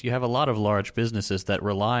States, you have a lot of large businesses that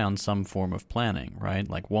rely on some form of planning, right?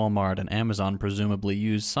 Like Walmart and Amazon presumably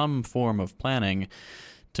use some form of planning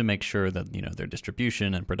to make sure that their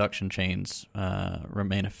distribution and production chains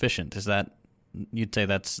remain efficient. Is that, you'd say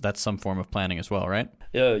that's some form of planning as well, right?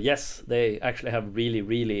 Yes, they actually have really,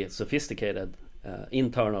 really sophisticated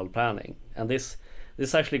internal planning, and this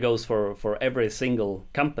actually goes for every single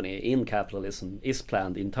company in capitalism is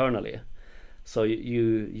planned internally. So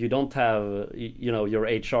you don't have your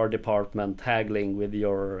HR department haggling with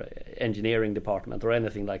your engineering department or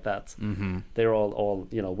anything like that. Mm-hmm. They're all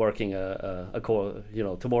working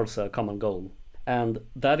towards a common goal. And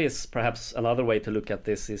that is perhaps another way to look at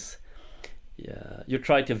this is you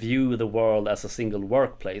try to view the world as a single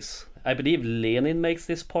workplace. I believe Lenin makes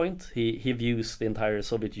this point. He views the entire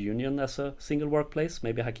Soviet Union as a single workplace.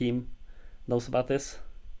 Maybe Hakim knows about this.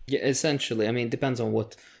 Yeah, essentially. I mean, it depends on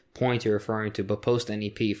what point you're referring to, but post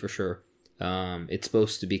NEP for sure. It's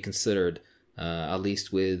supposed to be considered, at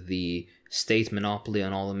least with the state monopoly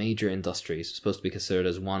on all the major industries, it's supposed to be considered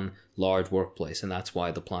as one large workplace, and that's why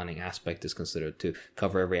the planning aspect is considered to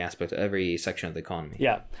cover every aspect, every section of the economy.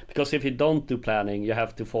 Yeah, because if you don't do planning, you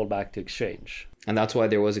have to fall back to exchange. And that's why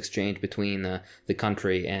there was exchange between the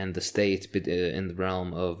country and the state in the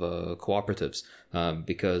realm of cooperatives,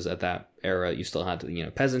 because at that era you still had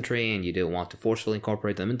peasantry, and you didn't want to forcefully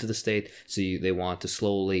incorporate them into the state, so they want to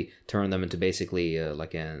slowly turn them into basically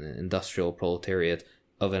like an industrial proletariat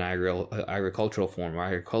of an agricultural form, or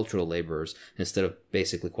agricultural laborers, instead of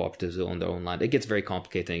basically cooperatives who own their own land. It gets very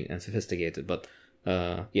complicated and sophisticated, but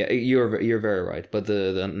you're very right, but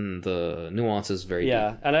the nuance is very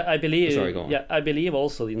deep. And I believe Sorry, go on. I believe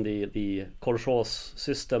also in the Kolchos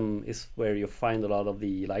system is where you find a lot of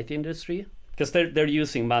the light industry, because they're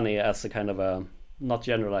using money as a kind of a, not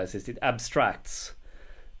generalizes, it abstracts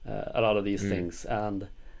a lot of these things, and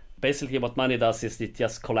basically what money does is it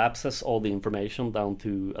just collapses all the information down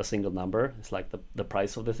to a single number. It's like the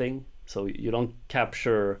price of the thing. So you don't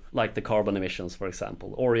capture like the carbon emissions, for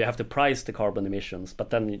example, or you have to price the carbon emissions,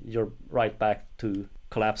 but then you're right back to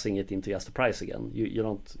collapsing it into just the price again.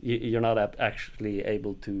 You're not actually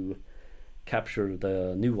able to capture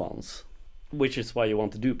the nuance, which is why you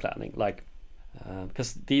want to do planning,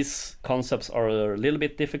 because these concepts are a little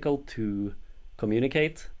bit difficult to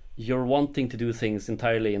communicate. You're wanting to do things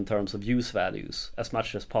entirely in terms of use values as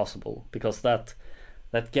much as possible, because that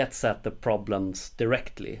gets at the problems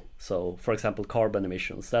directly. So, for example, carbon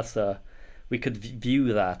emissions, we could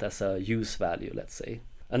view that as a use value, let's say.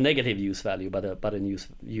 A negative use value, but a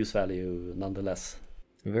use value nonetheless.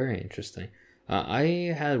 Very interesting.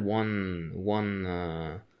 I had one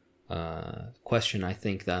question I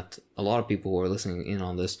think that a lot of people who are listening in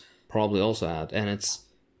on this probably also had, and it's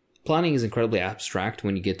planning is incredibly abstract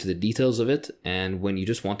when you get to the details of it, and when you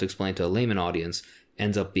just want to explain to a layman audience,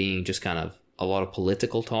 ends up being just kind of a lot of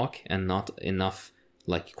political talk and not enough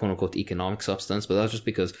like quote unquote economic substance. But that's just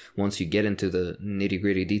because once you get into the nitty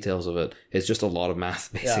gritty details of it, it's just a lot of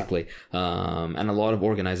math basically, and a lot of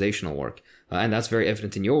organizational work. And that's very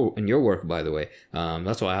evident in your work, by the way.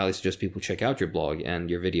 That's why I highly suggest people check out your blog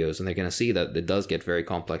and your videos, and they're going to see that it does get very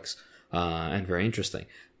complex and very interesting.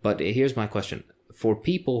 But here's my question. For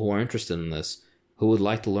people who are interested in this, who would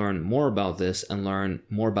like to learn more about this and learn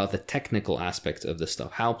more about the technical aspects of this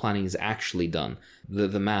stuff, how planning is actually done,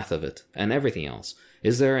 the math of it, and everything else,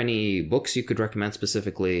 is there any books you could recommend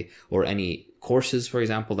specifically, or any courses, for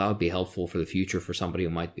example, that would be helpful for the future for somebody who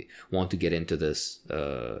might want to get into this,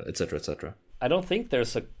 etc., etc.? I don't think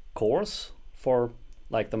there's a course for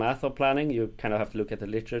like the math of planning. You kind of have to look at the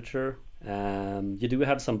literature. You do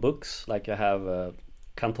have some books, like you have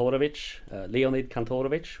Leonid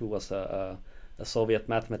Kantorovich, who was a Soviet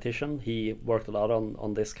mathematician. He worked a lot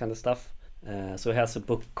on this kind of stuff. So he has a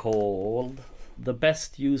book called The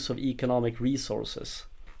Best Use of Economic Resources.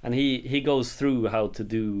 And he goes through how to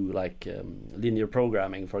do like linear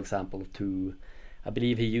programming, for example, I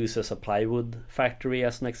believe he uses a plywood factory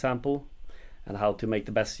as an example, and how to make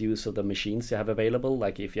the best use of the machines you have available,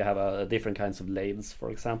 like if you have different kinds of lathes,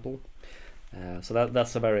 for example. So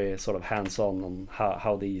that's a very sort of hands-on on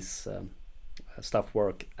how these stuff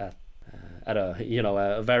work at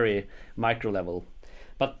a very micro level.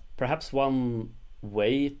 But perhaps one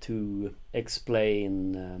way to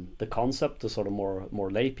explain the concept to sort of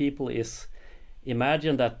more lay people is,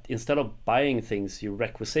 imagine that instead of buying things, you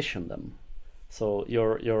requisition them. So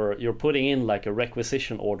you're putting in like a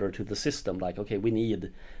requisition order to the system, like, okay, we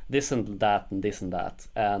need this and that and this and that,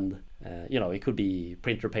 and it could be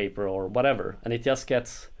printer paper or whatever, and it just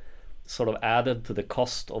gets sort of added to the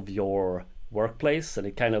cost of your workplace, and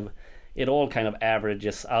it all kind of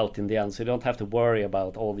averages out in the end, so you don't have to worry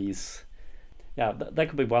about all these. That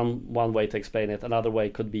could be one way to explain it. Another way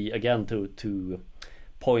could be, again, to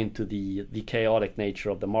point to the chaotic nature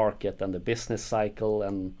of the market and the business cycle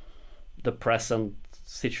and the present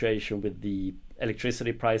situation with the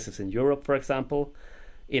electricity prices in Europe, for example.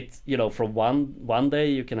 It's, you know, from one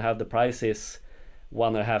day you can have the prices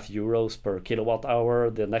 1.5 euros per kilowatt hour.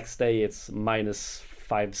 The next day it's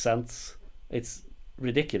 -5 cents. It's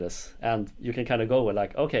ridiculous. And you can kind of go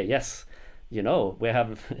like, okay, yes, you know, we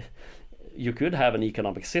have you could have an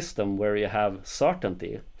economic system where you have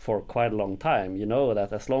certainty for quite a long time. You know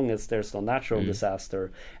that as long as there's no natural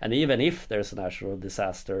disaster, and even if there's a natural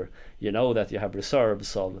disaster, you know that you have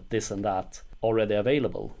reserves of this and that already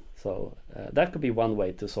available. So that could be one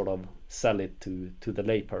way to sort of sell it to the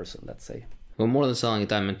layperson, let's say. Well, more than selling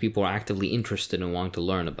it, I mean people are actively interested in wanting to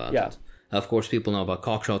learn about it. Of course, people know about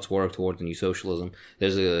Cockshot's work toward the new socialism.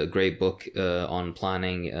 There's a great book on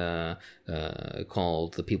planning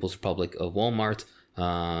called The People's Republic of Walmart,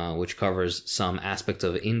 which covers some aspects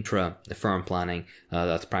of intra-firm planning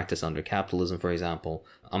that's practiced under capitalism, for example,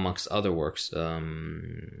 amongst other works.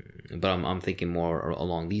 But I'm thinking more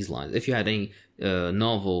along these lines. If you had any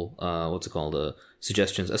novel,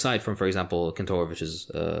 suggestions, aside from, for example, Kantorovich's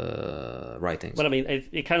writings. Well, I mean,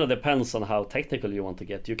 it kind of depends on how technical you want to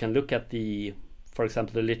get. You can look at for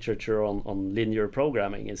example, the literature on linear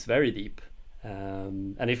programming is very deep.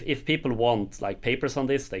 And if people want like papers on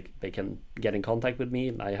this, they can get in contact with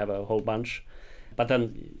me. I have a whole bunch. But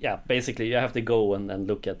then, yeah, basically you have to go and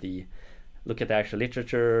look at the actual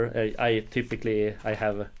literature. I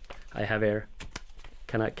have here.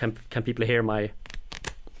 Can people hear my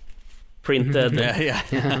printed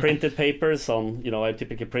printed papers on, you know, I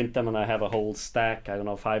typically print them and I have a whole stack,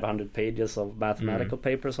 500 pages of mathematical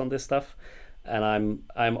papers on this stuff, and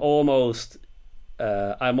I'm almost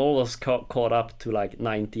caught up to like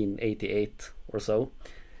 1988 or so.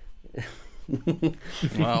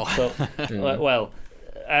 Wow. So well,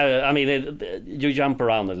 I mean you jump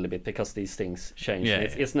around a little bit because these things change.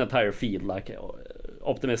 It's an entire field. Like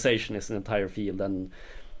optimization is an entire field, and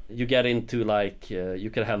you get into like you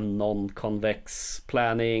can have non-convex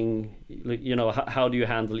planning. You know, how do you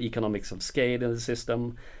handle economics of scale in the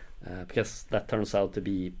system? Because that turns out to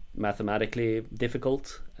be mathematically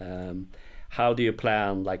difficult. How do you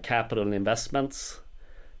plan like capital investments?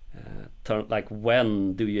 Like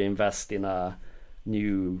when do you invest in a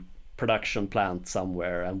new production plant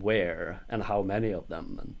somewhere, and where, and how many of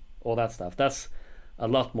them, and all that stuff. That's a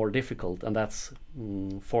lot more difficult, and that's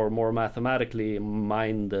for more mathematically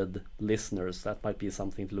minded listeners, that might be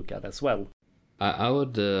something to look at as well. I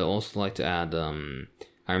would also like to add,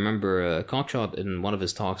 I remember Cockshot in one of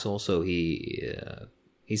his talks also, he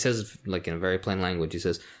says it like in a very plain language. He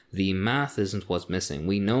says, the math isn't what's missing.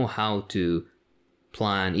 We know how to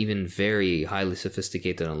plan even very highly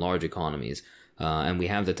sophisticated and large economies, and we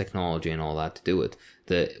have the technology and all that to do it.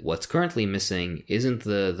 What's currently missing isn't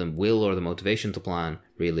the will or the motivation to plan,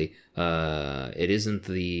 really. It isn't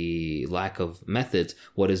the lack of methods.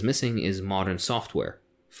 What is missing is modern software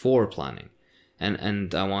for planning.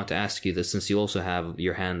 And I want to ask you this, since you also have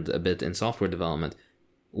your hand a bit in software development,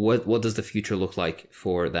 what does the future look like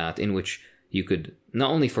for that, in which you could, not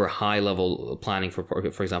only for high level planning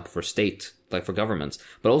for example, for state, like for governments,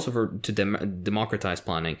 but also to democratize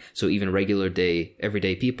planning, so even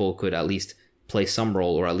everyday people could at least play some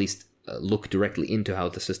role, or at least look directly into how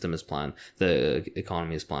the system is planned, the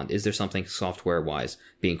economy is planned. Is there something software wise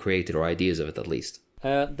being created, or ideas of it at least?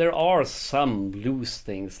 There are some loose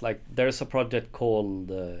things. Like there's a project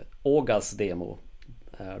called Oga's Demo,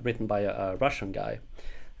 written by a Russian guy,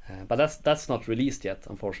 but that's not released yet,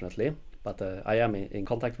 unfortunately. But I am in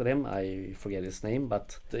contact with him. I forget his name,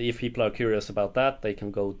 but if people are curious about that, they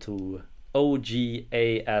can go to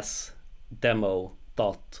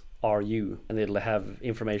ogasdemo.ru, and it'll have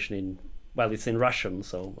information it's in Russian,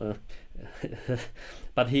 so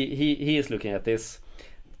but he is looking at this.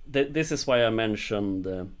 This is why I mentioned,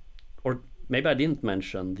 or maybe I didn't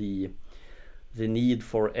mention, the need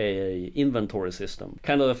for a inventory system.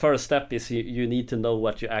 Kind of the first step is you need to know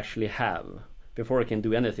what you actually have before you can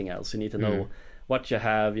do anything else. You need to know what you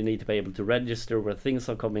have. You need to be able to register where things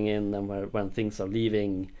are coming in and when things are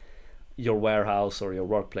leaving your warehouse or your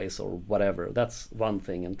workplace or whatever. That's one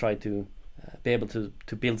thing, and try to be able to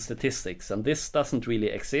build statistics. And this doesn't really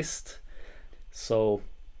exist. So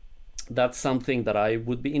that's something that I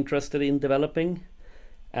would be interested in developing.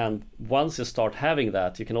 And once you start having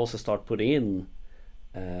that, you can also start putting in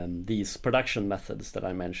these production methods that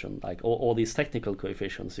I mentioned, like all these technical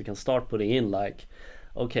coefficients. You can start putting in like,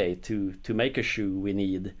 okay, to make a shoe we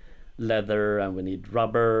need leather and we need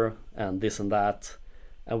rubber and this and that,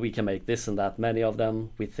 and we can make this and that many of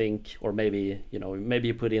them, we think. Or maybe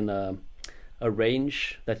you put in a a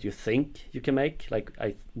range that you think you can make. Like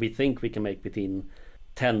we think we can make between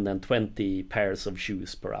 10 and 20 pairs of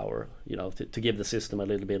shoes per hour, to give the system a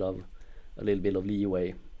little bit of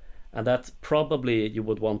leeway. And that probably you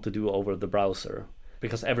would want to do over the browser,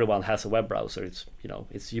 because everyone has a web browser.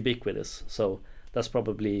 It's ubiquitous. So that's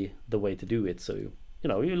probably the way to do it. So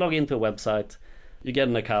you log into a website, you get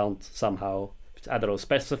an account somehow, I don't know,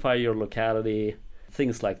 specify your locality,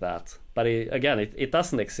 things like that. But it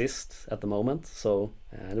doesn't exist at the moment, so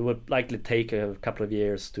it would likely take a couple of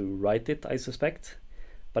years to write it, I suspect.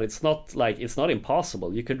 But it's not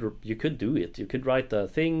impossible. You could do it. You could write a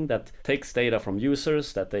thing that takes data from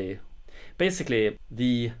users that they basically,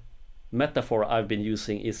 the metaphor I've been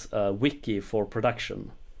using is a wiki for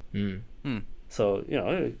production. So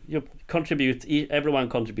you contribute. Everyone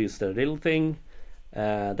contributes their little thing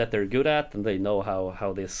that they're good at, and they know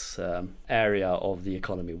how this area of the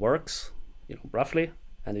economy works, roughly.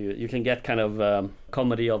 And you can get kind of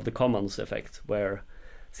comedy of the commons effect, where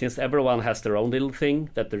since everyone has their own little thing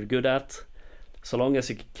that they're good at, so long as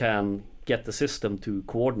you can get the system to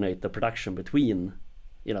coordinate the production between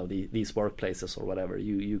these workplaces or whatever,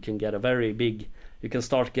 you can get you can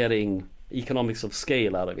start getting economics of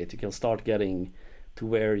scale out of it. You can start getting to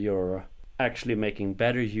where you're actually making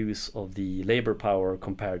better use of the labor power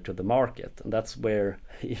compared to the market, and that's where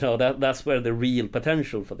that's where the real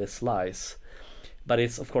potential for this lies. But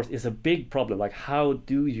it's a big problem. Like, how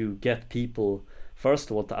do you get people,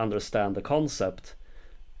 first of all, to understand the concept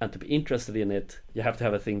and to be interested in it? You have to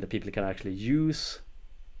have a thing that people can actually use,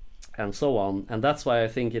 and so on. And that's why I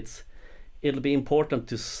think it'll be important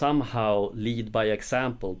to somehow lead by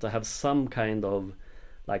example, to have some kind of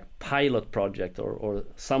like pilot project or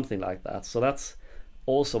something like that. So that's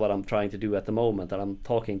also what I'm trying to do at the moment, and I'm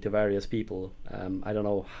talking to various people. I don't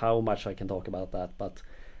know how much I can talk about that, but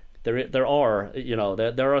there's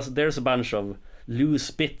a bunch of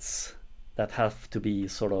loose bits that have to be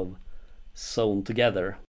sort of sewn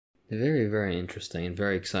together. Very, very interesting and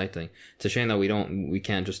very exciting. It's a shame that we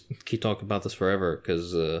can't just keep talking about this forever,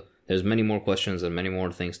 because there's many more questions and many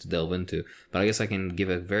more things to delve into. But I guess I can give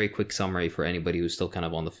a very quick summary for anybody who's still kind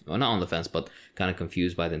of not on the fence, but kind of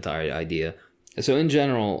confused by the entire idea. So in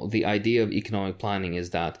general, the idea of economic planning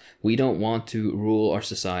is that we don't want to rule our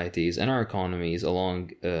societies and our economies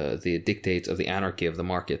along the dictates of the anarchy of the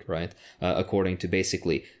market, right? According to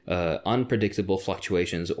basically unpredictable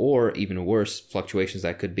fluctuations, or even worse, fluctuations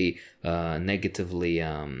that could be negatively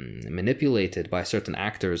manipulated by certain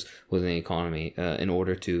actors within the economy in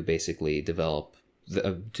order to basically develop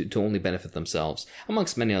to only benefit themselves,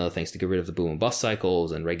 amongst many other things, to get rid of the boom and bust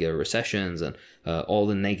cycles and regular recessions and all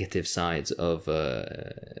the negative sides of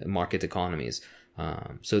market economies.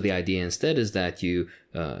 So the idea instead is that you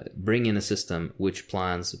bring in a system which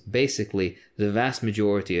plans basically the vast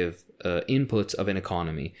majority of inputs of an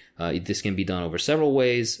economy. This can be done over several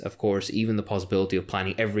ways. Of course, even the possibility of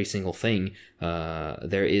planning every single thing,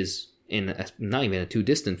 there is, not even a too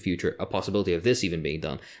distant future, a possibility of this even being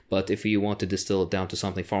done. But if you want to distill it down to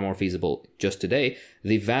something far more feasible just today,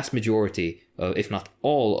 the vast majority, if not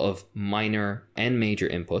all, of minor and major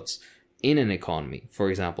inputs in an economy, for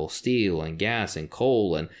example, steel and gas and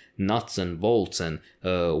coal and nuts and bolts and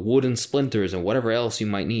wooden splinters and whatever else you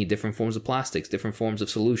might need, different forms of plastics, different forms of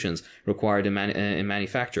solutions required in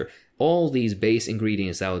manufacture, all these base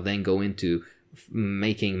ingredients that would then go into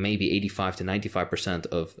making maybe 85 to 95%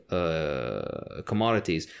 of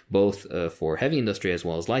commodities, both for heavy industry as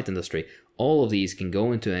well as light industry. All of these can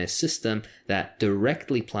go into a system that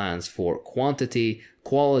directly plans for quantity,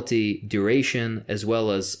 quality, duration, as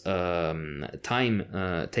well as time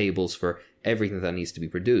tables for everything that needs to be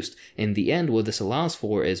produced. In the end, what this allows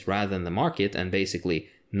for is, rather than the market and basically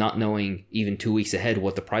not knowing even 2 weeks ahead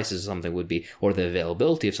what the prices of something would be or the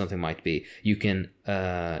availability of something might be, you can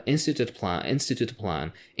institute a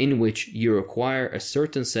plan in which you require a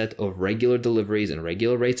certain set of regular deliveries and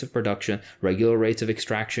regular rates of production, regular rates of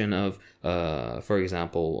extraction of, for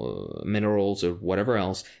example, minerals or whatever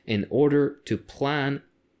else, in order to plan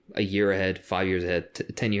a year ahead, 5 years ahead,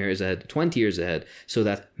 10 years ahead, 20 years ahead, so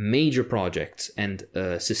that major projects and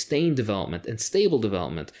sustained development and stable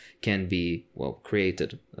development can be,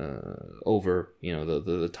 created over,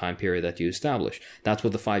 the time period that you establish. That's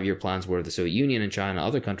what the 5-year plans were, the Soviet Union and China,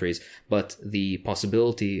 other countries, but the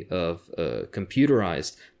possibility of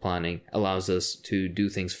computerized planning allows us to do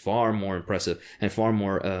things far more impressive and far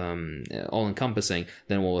more all-encompassing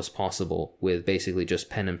than what was possible with basically just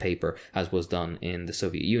pen and paper, as was done in the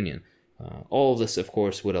Soviet Union. All of this, of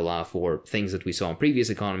course, would allow for things that we saw in previous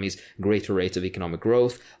economies: greater rates of economic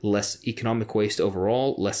growth, less economic waste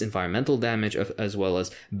overall, less environmental damage, as well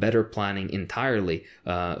as better planning entirely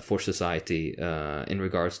for society in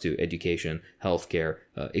regards to education, healthcare,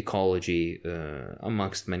 ecology,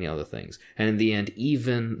 amongst many other things. And in the end,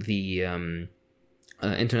 even the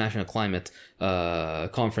International Climate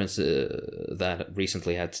Conference that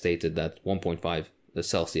recently had stated that 1.5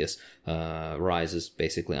 Celsius rise is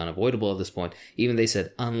basically unavoidable at this point. Even they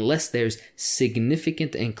said, unless there's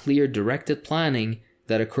significant and clear directed planning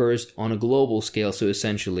that occurs on a global scale. So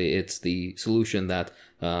essentially it's the solution that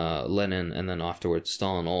Lenin and then afterwards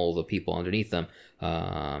Stalin, all the people underneath them,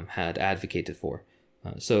 had advocated for.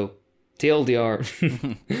 So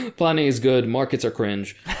TLDR, planning is good, markets are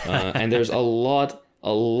cringe, and there's a lot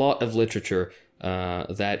of literature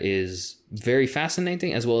that is very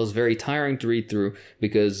fascinating as well as very tiring to read through,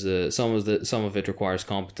 because some of it requires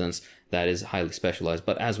competence that is highly specialized.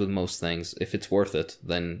 But as with most things, if it's worth it,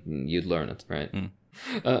 then you'd learn it, right?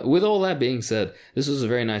 With all that being said, this was a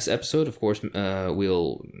very nice episode. Of course,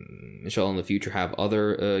 we'll, inshallah, in the future have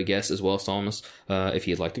other guests as well as Thomas, if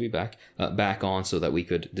he'd like to be back on, so that we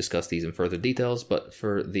could discuss these in further details. But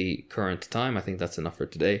for the current time, I think that's enough for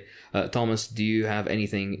today. Thomas, do you have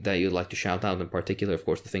anything that you'd like to shout out in particular? Of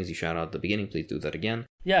course, the things you shout out at the beginning, please do that again.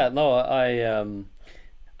 Yeah, no,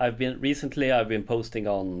 I've been posting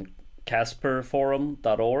on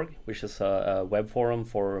CasperForum.org, which is a web forum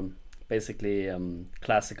for basically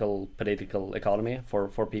classical political economy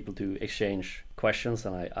for people to exchange questions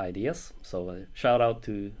and ideas. So shout out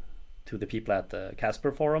to the people at the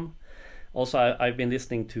Casper Forum. Also, I've been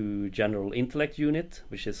listening to General Intellect Unit,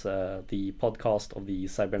 which is the podcast of the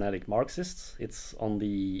cybernetic Marxists. It's on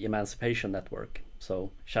the Emancipation Network.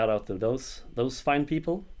 So shout out to those fine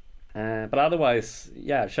people. But otherwise,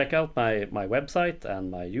 yeah, check out my website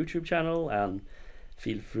and my YouTube channel, and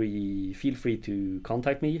feel free to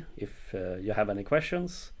contact me if you have any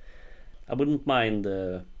questions. I wouldn't mind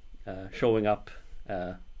showing up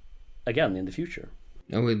again in the future.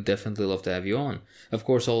 And we'd definitely love to have you on. Of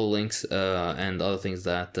course, all the links and other things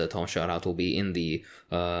that Tom shout out will be in the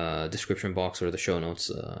description box or the show notes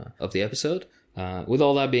of the episode. With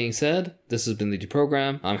all that being said, this has been the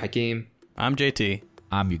Program. I'm Hakeem. I'm JT.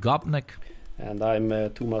 I'm Ugopnik. And I'm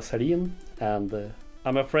Tomas Härdin. And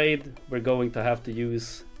I'm afraid we're going to have to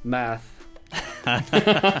use math.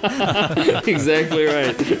 Exactly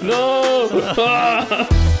right. No!